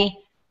Evie,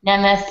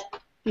 Nemeth,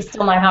 he's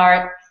still my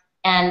heart,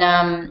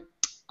 and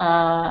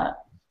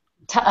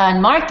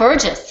Mark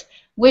Burgess,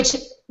 which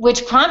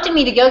prompted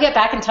me to go get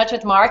back in touch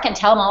with Mark and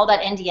tell him all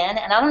about NDN.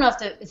 And I don't know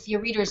if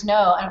your readers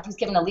know, I don't know if he's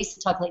given a Lisa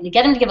talk lately,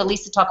 get him to give a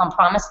Lisa talk on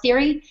promise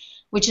theory,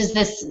 which is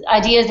this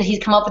idea that he's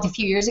come up with a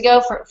few years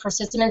ago for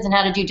systems and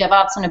how to do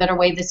DevOps in a better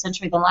way this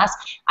century than last.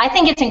 I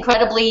think it's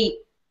incredibly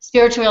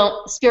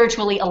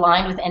spiritually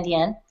aligned with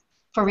NDN.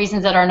 for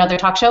reasons that are another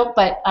talk show.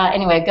 But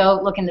anyway, go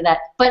look into that.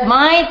 But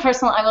my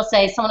personal, I will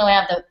say, someone who I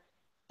have the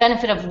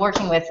benefit of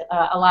working with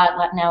a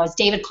lot now is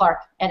David Clark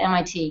at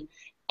MIT.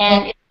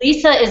 And if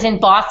Lisa is in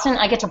Boston,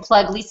 I get to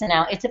plug Lisa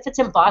now. If it's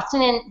in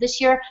Boston this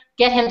year,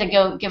 get him to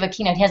go give a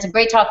keynote. He has a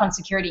great talk on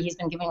security he's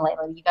been giving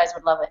lately. You guys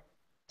would love it.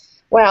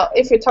 Well,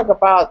 if you talk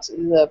about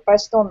the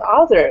Bystone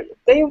author,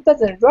 Dave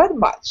doesn't write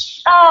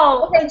much.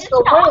 Oh, it's just an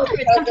author.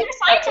 It's computer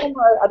scientist.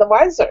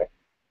 Advisor.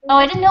 Oh,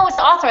 I didn't know it was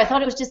author. I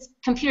thought it was just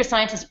computer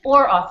scientist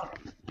or author.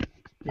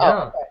 Yeah.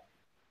 Oh, okay.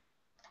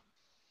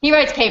 He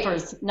writes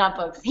papers, not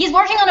books. He's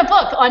working on a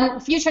book on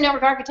future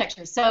network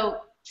architecture, so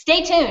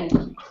stay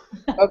tuned.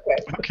 Okay.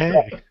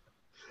 Okay.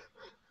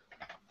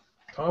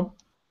 Tom?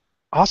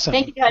 Awesome.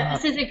 Thank you,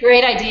 guys. This is a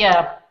great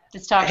idea,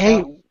 this talk show.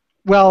 Hey,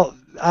 well,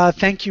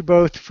 thank you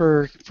both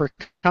for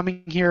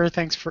coming here.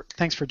 Thanks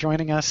for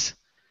joining us.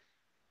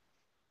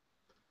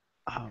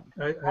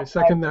 I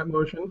second that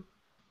motion.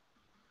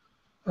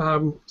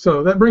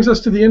 So that brings us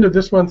to the end of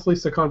this month's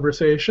Lisa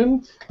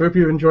Conversation. I hope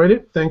you enjoyed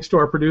it. Thanks to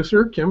our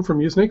producer, Kim from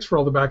Usenix, for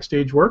all the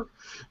backstage work.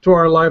 To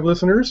our live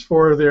listeners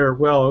for their,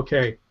 well,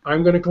 okay,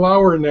 I'm going to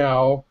glower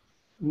now.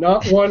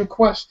 Not one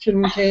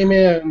question came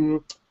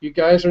in. You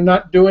guys are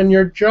not doing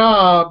your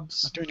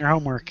jobs. Not doing your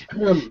homework.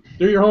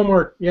 Do your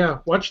homework. Yeah,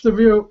 watch the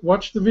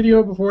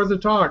video before the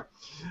talk.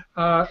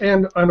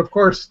 And of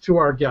course, to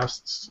our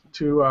guests,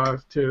 to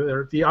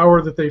the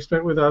hour that they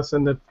spent with us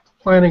and the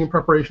planning and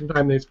preparation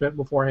time they spent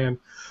beforehand.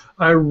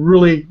 I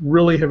really,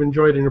 really have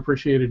enjoyed and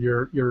appreciated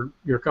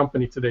your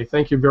company today.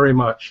 Thank you very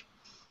much.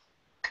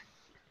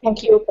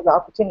 Thank you for the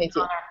opportunity.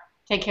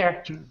 Take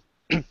care.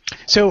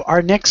 So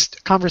our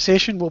next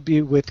conversation will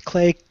be with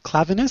Clay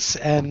Clavinus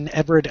and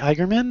Edward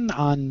Eigerman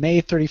on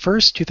May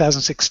 31st,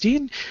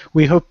 2016.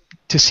 We hope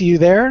to see you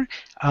there.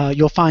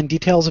 You'll find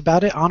details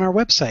about it on our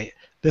website.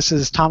 This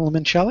is Tom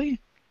Limoncelli.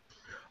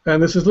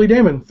 And this is Lee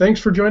Damon. Thanks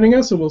for joining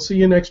us, and we'll see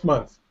you next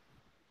month.